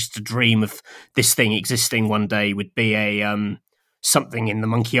 I always used to dream of this thing existing one day. Would be a something in the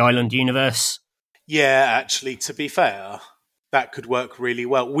Monkey Island universe. Yeah, actually, to be fair, that could work really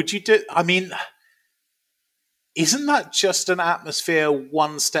well. Would you do? I mean, isn't that just an atmosphere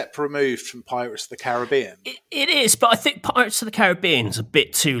one step removed from Pirates of the Caribbean? It is, but I think Pirates of the Caribbean's a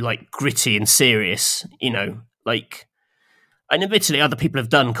bit too like gritty and serious. Like, and admittedly, other people have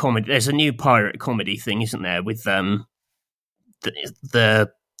done comedy. There's a new pirate comedy thing, isn't there, with the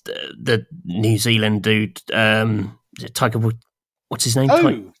New Zealand dude, Taika. What's his name?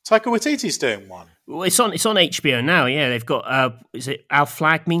 Oh, Taika Waititi's doing one. Well, it's on HBO now. Yeah, they've got. Is it Our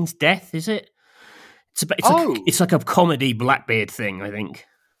Flag Means Death? Is it? It's like a comedy Blackbeard thing, I think.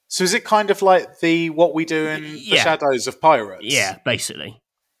 So is it kind of like the What We Do in the Shadows of Pirates? Yeah, basically.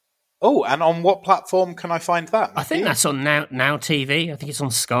 Oh, and on what platform can I find that? I think that's on Now TV. I think it's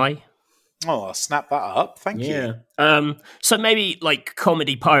on Sky. Oh, I'll snap that up. Thank you. So maybe like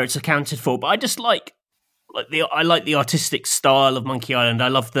comedy pirates accounted for, but I just like the artistic style of Monkey Island. I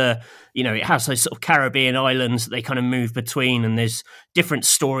love it has those sort of Caribbean islands that they kind of move between, and there's different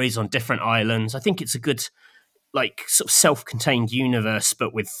stories on different islands. I think it's a good, like, sort of self-contained universe,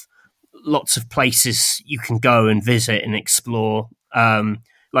 but with lots of places you can go and visit and explore.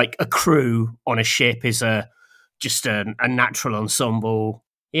 Like a crew on a ship is just a natural ensemble.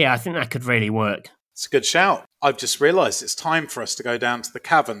 Yeah, I think that could really work. It's a good shout. I've just realised it's time for us to go down to the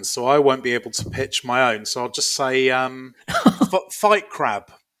cavern, so I won't be able to pitch my own. So I'll just say Fight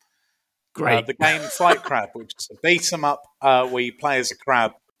Crab. Great. The game Fight Crab, which is a beat 'em up where you play as a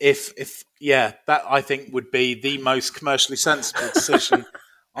crab. That I think would be the most commercially sensible decision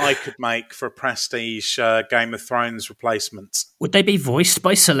I could make for a prestige Game of Thrones replacement. Would they be voiced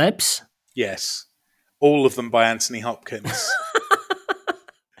by celebs? Yes. All of them by Anthony Hopkins.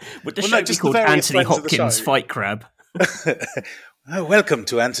 Would the show be called Anthony Hopkins Fight Crab? Oh, welcome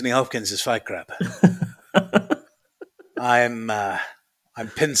to Anthony Hopkins' Fight Crab. I'm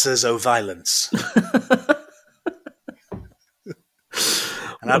Pincers O' Violence.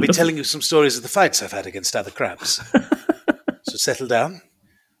 And I'll be telling you some stories of the fights I've had against other crabs. So settle down.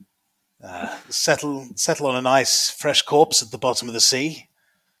 Settle on a nice fresh corpse at the bottom of the sea.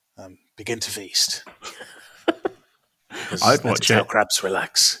 Begin to feast. I'd watch it. How crabs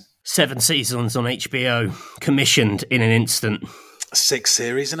relax. 7 seasons on HBO, commissioned in an instant. 6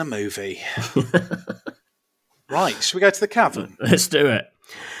 series and a movie. Right, should we go to the cavern? Let's do it.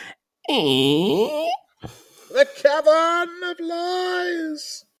 The Cavern of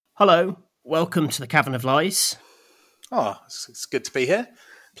Lies. Hello, welcome to the Cavern of Lies. Oh, it's good to be here.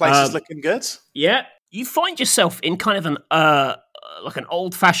 Place is looking good. Yeah, you find yourself in kind of an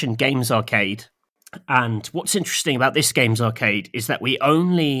old-fashioned games arcade. And what's interesting about this games arcade is that we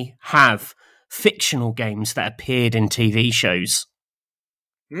only have fictional games that appeared in TV shows.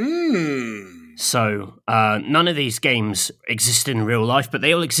 So none of these games exist in real life, but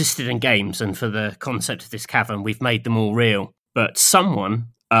they all existed in games. And for the concept of this cavern, we've made them all real. But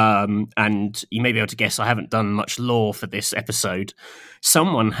someone, and you may be able to guess I haven't done much lore for this episode,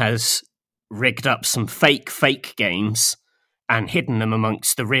 someone has rigged up some fake games and hidden them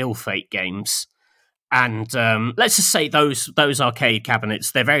amongst the real fake games. And let's just say those arcade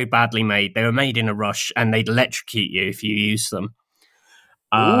cabinets, they're very badly made. They were made in a rush, and they'd electrocute you if you use them.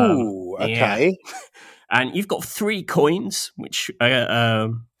 Ooh, okay. Yeah. And you've got 3 coins, which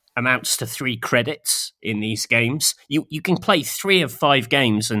amounts to 3 credits in these games. You can play 3 of 5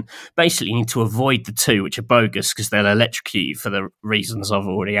 games and basically need to avoid the 2 which are bogus because they'll electrocute you for the reasons I've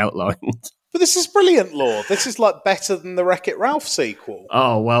already outlined. But this is brilliant, lore. This is like better than the Wreck-It Ralph sequel.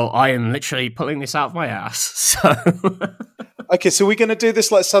 Oh, well, I am literally pulling this out of my ass, so... Okay, so we're going to do this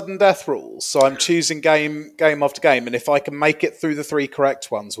like sudden death rules. So I'm choosing game after game, and if I can make it through the 3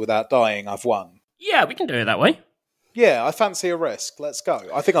 correct ones without dying, I've won. Yeah, we can do it that way. Yeah, I fancy a risk. Let's go.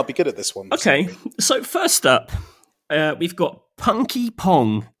 I think I'll be good at this one. Okay, so first up, we've got Punky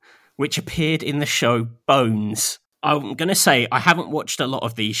Pong, which appeared in the show Bones. I'm going to say I haven't watched a lot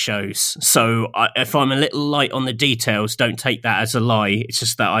of these shows, so if I'm a little light on the details, don't take that as a lie. It's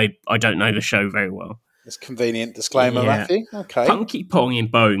just that I don't know the show very well. It's convenient disclaimer, Yeah. Matthew. Okay. Punky Pong in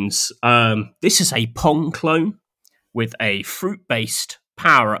Bones. This is a Pong clone with a fruit-based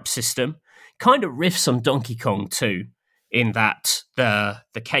power-up system. Kind of riffs on Donkey Kong too, in that the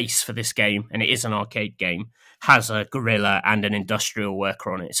case for this game, and it is an arcade game, has a gorilla and an industrial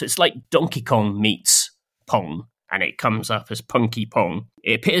worker on it. So it's like Donkey Kong meets Pong, and it comes up as Punky Pong.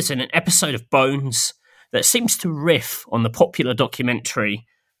 It appears in an episode of Bones that seems to riff on the popular documentary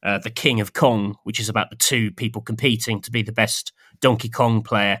The King of Kong, which is about the 2 people competing to be the best Donkey Kong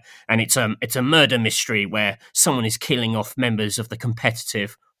player, and it's a murder mystery where someone is killing off members of the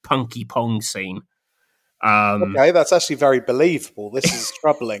competitive Punky Pong scene. Okay, that's actually very believable. This is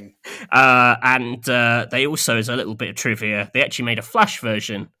troubling. And they also, as a little bit of trivia, they actually made a Flash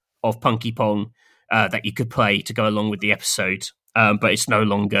version of Punky Pong that you could play to go along with the episode, but it's no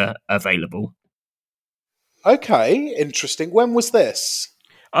longer available. Okay, interesting. When was this?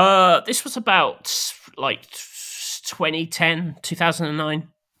 This was about like 2010, 2009.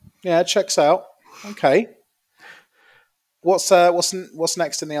 Yeah, it checks out. Okay. What's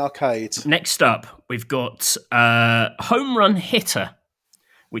next in the arcade? Next up, we've got Home Run Hitter,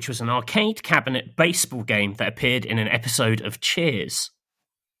 which was an arcade cabinet baseball game that appeared in an episode of Cheers.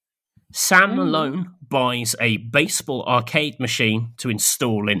 Sam Malone buys a baseball arcade machine to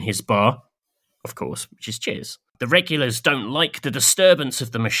install in his bar, of course, which is Cheers. The regulars don't like the disturbance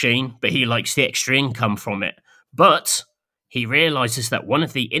of the machine, but he likes the extra income from it. But he realises that one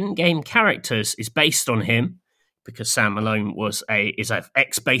of the in-game characters is based on him, because Sam Malone is an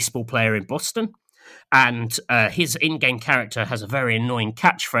ex-baseball player in Boston, and his in-game character has a very annoying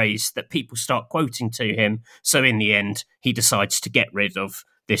catchphrase that people start quoting to him. So in the end, he decides to get rid of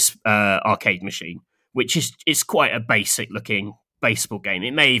this arcade machine, which is quite a basic-looking baseball game.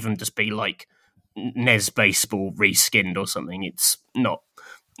 It may even just be like NES Baseball reskinned or something. It's not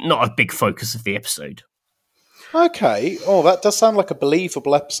a big focus of the episode. Okay. Oh, that does sound like a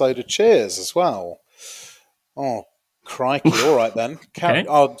believable episode of Cheers as well. Oh, crikey. All right, then. Okay.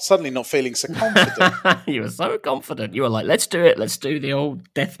 I'm suddenly not feeling so confident. You were so confident. You were like, let's do it. Let's do the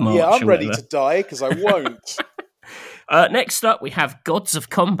old death march. Yeah, I'm ready to die because I won't. Next up, we have Gods of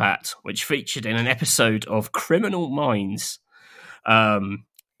Combat, which featured in an episode of Criminal Minds.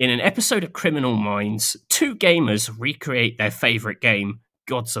 In an episode of Criminal Minds, 2 gamers recreate their favourite game,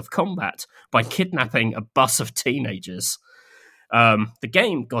 Gods of Combat, by kidnapping a bus of teenagers. The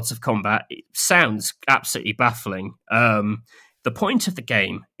game, Gods of Combat, it sounds absolutely baffling. The point of the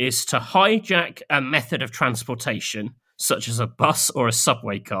game is to hijack a method of transportation, such as a bus or a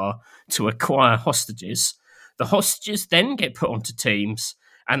subway car, to acquire hostages. The hostages then get put onto teams,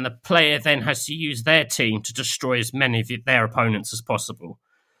 and the player then has to use their team to destroy as many of their opponents as possible.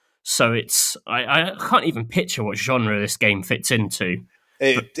 So I can't even picture what genre this game fits into.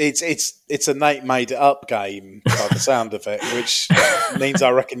 It's a Nate made it up game by the sound of it, which means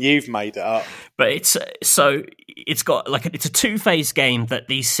I reckon you've made it up. But it's a 2-phase game that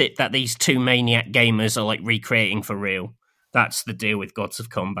these 2 maniac gamers are like recreating for real. That's the deal with Gods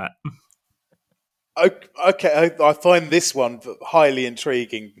of Combat. Okay, I find this one highly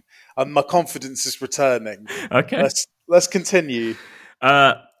intriguing, and my confidence is returning. Okay, let's continue.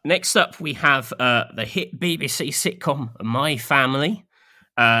 Next up, we have the hit BBC sitcom My Family.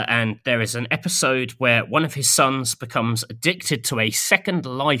 And there is an episode where one of his sons becomes addicted to a Second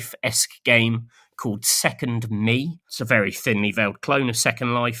Life-esque game called Second Me. It's a very thinly veiled clone of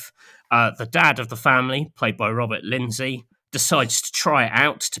Second Life. The dad of the family, played by Robert Lindsay, decides to try it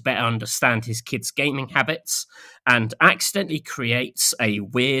out to better understand his kid's gaming habits and accidentally creates a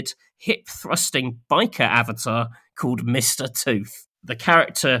weird, hip-thrusting biker avatar called Mr. Tooth. The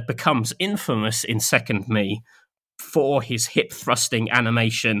character becomes infamous in Second Me for his hip-thrusting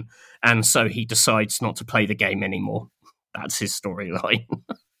animation, and so he decides not to play the game anymore. That's his storyline.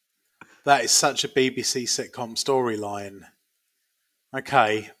 That is such a BBC sitcom storyline.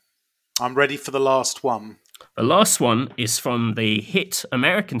 Okay, I'm ready for the last one. The last one is from the hit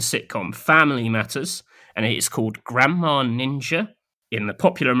American sitcom Family Matters, and it is called Grandma Ninja. In the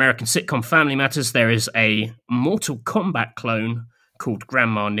popular American sitcom Family Matters, there is a Mortal Kombat clone called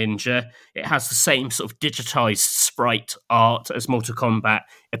Grandma Ninja. It has the same sort of digitized sprite art as Mortal Kombat,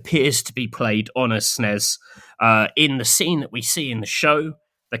 appears to be played on a SNES. In the scene that we see in the show,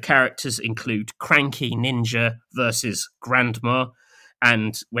 the characters include Cranky Ninja versus Grandma,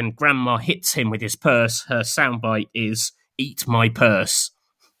 and when Grandma hits him with his purse, her soundbite is, "Eat my purse."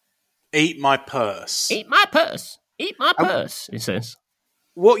 Eat my purse. Eat my purse. Eat my purse, it says.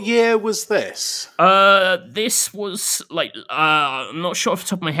 What year was this? This was like I'm not sure off the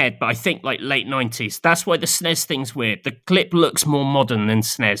top of my head, but I think like late 90s. That's why the SNES thing's weird. The clip looks more modern than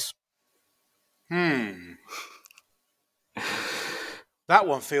SNES. That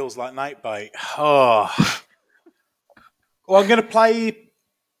one feels like Nightbait. Oh. Well, I'm going to play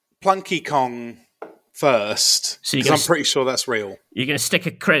Plunky Kong first, So you're because gonna I'm pretty sure that's real. You're going to stick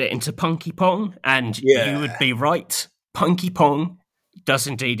a credit into Punky Pong, and Yeah. you would be right. Punky Pong does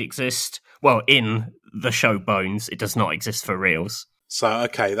indeed exist. Well, in the show Bones, it does not exist for reals. So,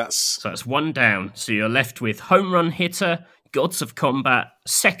 okay, that's... So that's one down. So you're left with Home Run Hitter, Gods of Combat,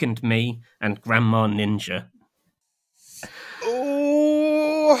 Second Me, and Grandma Ninja.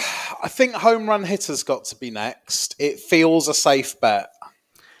 Oh, I think Home Run Hitter's got to be next. It feels a safe bet.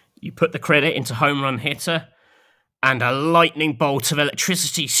 You put the credit into Home Run Hitter, and a lightning bolt of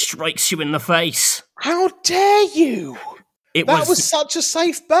electricity strikes you in the face. How dare you? That was such a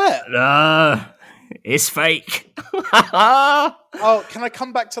safe bet. It's fake. Oh, can I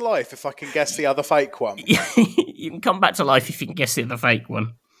come back to life if I can guess the other fake one? You can come back to life if you can guess the fake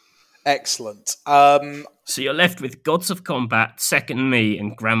one. Excellent. So you're left with Gods of Combat, Second Me,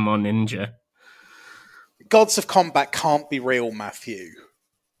 and Grandma Ninja. Gods of Combat can't be real, Matthew.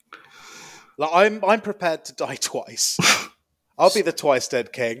 Like, I'm prepared to die twice. I'll be the twice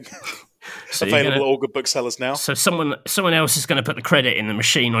dead king. So Available at all good booksellers now. So someone else is going to put the credit in the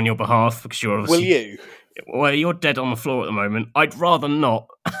machine on your behalf because you're obviously... Will you? Well, you're dead on the floor at the moment. I'd rather not.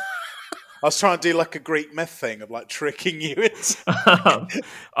 I was trying to do like a Greek myth thing of like tricking you into...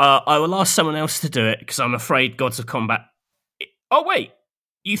 I will ask someone else to do it because I'm afraid Gods of Combat... Oh, wait.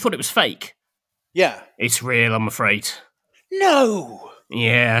 You thought it was fake? Yeah. It's real, I'm afraid. No!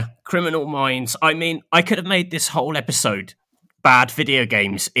 Yeah. Criminal Minds. I mean, I could have made this whole episode bad video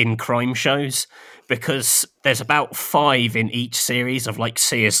games in crime shows because there's about 5 in each series of like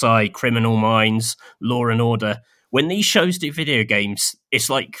CSI, Criminal Minds, Law and Order. When these shows do video games, it's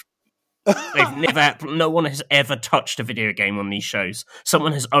like no one has ever touched a video game on these shows.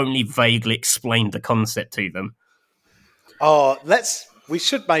 Someone has only vaguely explained the concept to them. Oh, we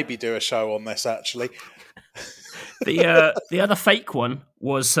should maybe do a show on this actually. The other fake one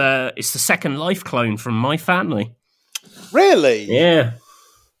was it's the Second Life clone from My Family. Really? Yeah.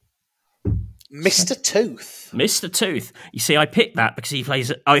 Mr. Tooth. Mr. Tooth. You see, I picked that because he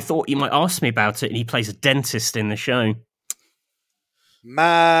plays... I thought you might ask me about it, and he plays a dentist in the show.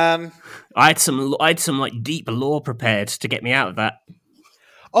 Man. I had some like deep lore prepared to get me out of that.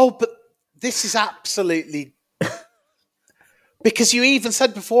 Oh, but this is absolutely... Because you even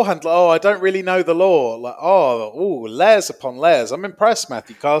said beforehand, like, I don't really know the lore. Like, layers upon layers. I'm impressed,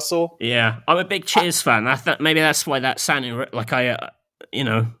 Matthew Castle. Yeah, I'm a big Cheers fan. Maybe that's why that sounded like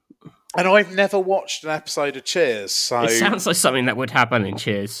And I've never watched an episode of Cheers, so... It sounds like something that would happen in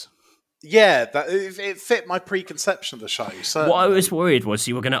Cheers. Yeah, it fit my preconception of the show. Certainly. What I was worried was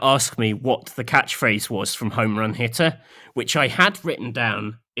you were going to ask me what the catchphrase was from Home Run Hitter, which I had written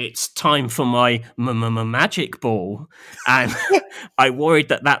down. It's time for my magic ball. And I worried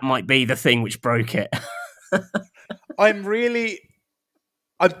that might be the thing which broke it. I'm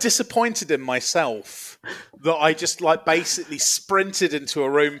disappointed in myself that I just like basically sprinted into a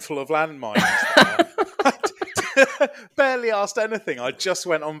room full of landmines. Barely asked anything. I just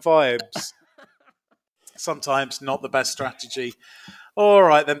went on vibes. Sometimes not the best strategy. All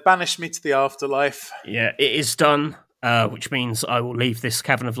right, then banish me to the afterlife. Yeah, it is done, which means I will leave this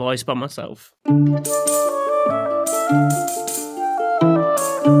cavern of lies by myself.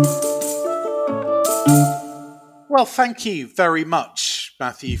 Well, thank you very much,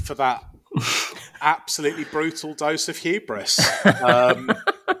 Matthew, for that absolutely brutal dose of hubris.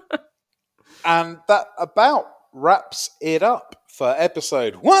 And that about wraps it up for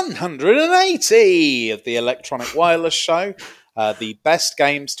episode 180 of the Electronic Wireless Show, the best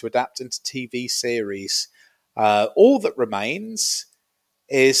games to adapt into TV series. All that remains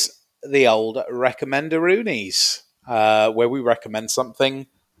is the old Recommendaroonies, where we recommend something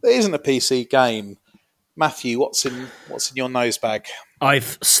that isn't a PC game. Matthew, what's in your nosebag?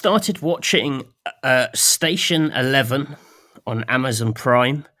 I've started watching Station 11 on Amazon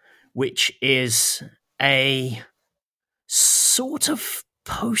Prime, which is a sort of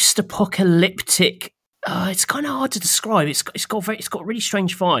post-apocalyptic. It's kind of hard to describe. It's got really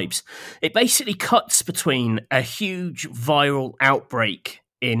strange vibes. It basically cuts between a huge viral outbreak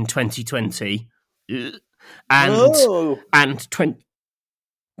in 2020 and 20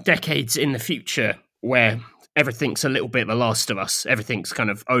 decades in the future where everything's a little bit The Last of Us. Everything's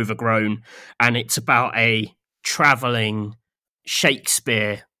kind of overgrown, and it's about a traveling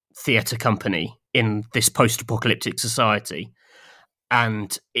Shakespeare theatre company in this post-apocalyptic society.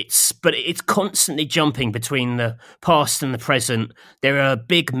 And it's constantly jumping between the past and the present. There are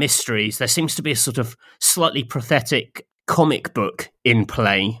big mysteries. There seems to be a sort of slightly pathetic comic book in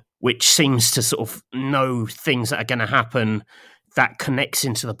play, which seems to sort of know things that are going to happen that connects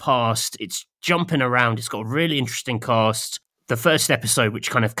into the past. It's jumping around. It's got a really interesting cast. The first episode, which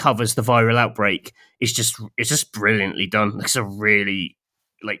kind of covers the viral outbreak, is just brilliantly done. It's a really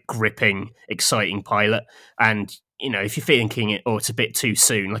gripping, exciting pilot. And if you're thinking it's a bit too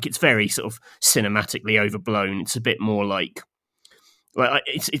soon, it's very sort of cinematically overblown. It's a bit more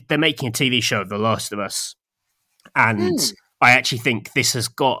they're making a TV show of The Last of Us, and I actually think this has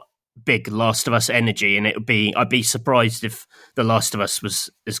got big Last of Us energy, and I'd be surprised if The Last of Us was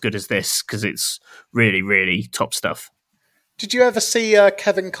as good as this, because it's really, really top stuff. Did you ever see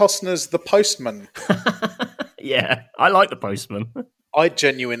Kevin Costner's The Postman? Yeah, I like The Postman. I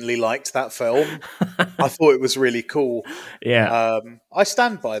genuinely liked that film. I thought it was really cool. Yeah. I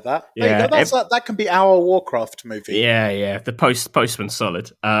stand by that. Yeah, that can be our Warcraft movie. Yeah. The Postman's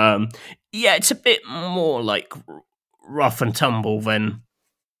solid. It's a bit more rough and tumble than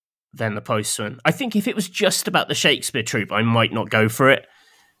The Postman. I think if it was just about the Shakespeare troupe, I might not go for it,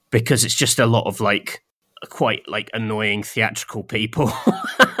 because it's just a lot of quite annoying theatrical people.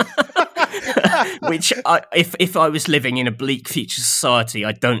 Which, if I was living in a bleak future society,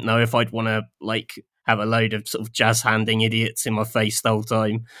 I don't know if I'd want to have a load of sort of jazz handing idiots in my face the whole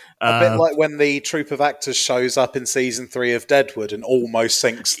time. A bit like when the troupe of actors shows up in season 3 of Deadwood and almost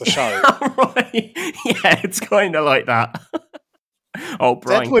sinks the show. Right? Yeah, it's kind of like that. Oh,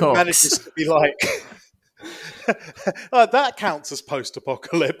 Brian Deadwood Cox manages to be that counts as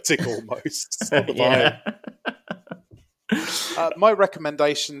post-apocalyptic almost. Yeah. My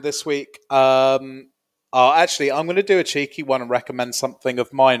recommendation this week, actually, I'm going to do a cheeky one and recommend something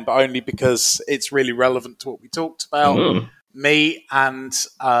of mine, but only because it's really relevant to what we talked about. Me and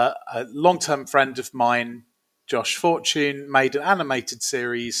a long-term friend of mine, Josh Fortune, made an animated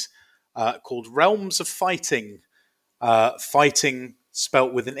series called Realms of Fighting. Fighting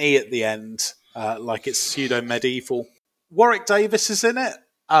spelt with an E at the end, like it's pseudo-medieval. Warwick Davis is in it.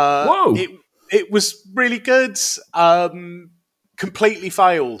 Whoa! It was really good. Completely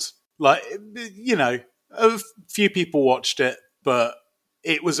failed. A few people watched it, but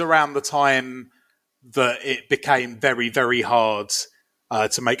it was around the time that it became very, very hard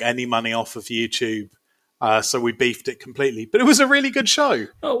to make any money off of YouTube. So we beefed it completely. But it was a really good show.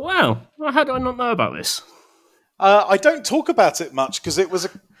 Oh, wow. Well, how do I not know about this? I don't talk about it much because it was a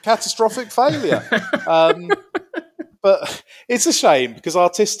catastrophic failure. But it's a shame because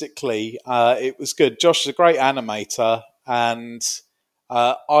artistically it was good. Josh is a great animator, and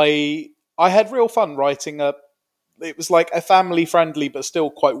I had real fun writing it was like a family-friendly but still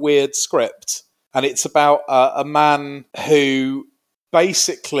quite weird script. And it's about a man who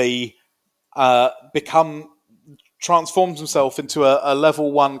basically transforms himself into a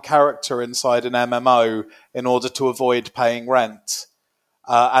level 1 character inside an MMO in order to avoid paying rent.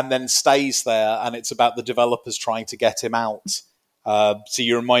 And then stays there, and it's about the developers trying to get him out. So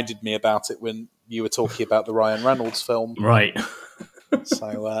you reminded me about it when you were talking about the Ryan Reynolds film. Right.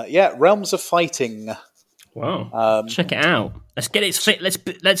 So, Realms of Fighting. Wow. Check it out. Let's get it fit.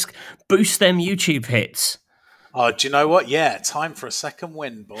 Let's boost them YouTube hits. Oh, do you know what? Yeah, time for a second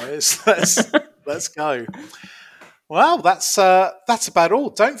win, boys. Let's go. Well, that's about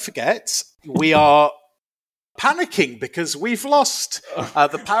all. Don't forget, we are panicking because we've lost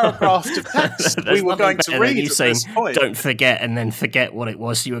the paragraph of text we were going to read at this point. Don't forget, and then forget what it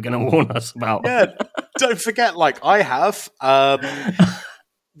was you were going to warn us about. Yeah, don't forget, like I have.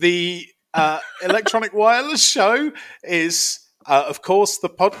 The Electronic Wireless Show is, of course, the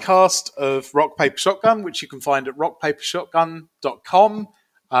podcast of Rock Paper Shotgun, which you can find at rockpapershotgun.com.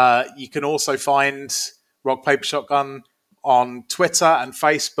 You can also find Rock Paper Shotgun on Twitter and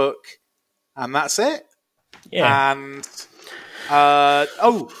Facebook, and that's it. Yeah. And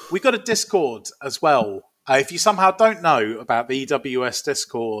we got a Discord as well. If you somehow don't know about the EWS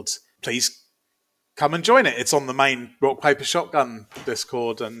Discord, please come and join it. It's on the main Rock Paper Shotgun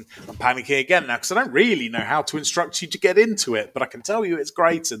Discord, and I'm panicking again now because I don't really know how to instruct you to get into it, but I can tell you it's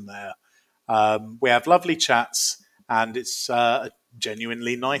great in there. We have lovely chats, and it's a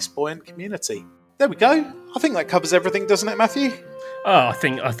genuinely nice, buoyant community. There we go. I think that covers everything, doesn't it, Matthew? Oh, I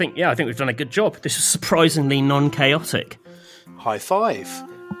think we've done a good job. This was surprisingly non-chaotic. High five.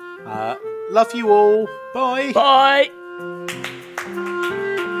 Love you all. Bye. Bye.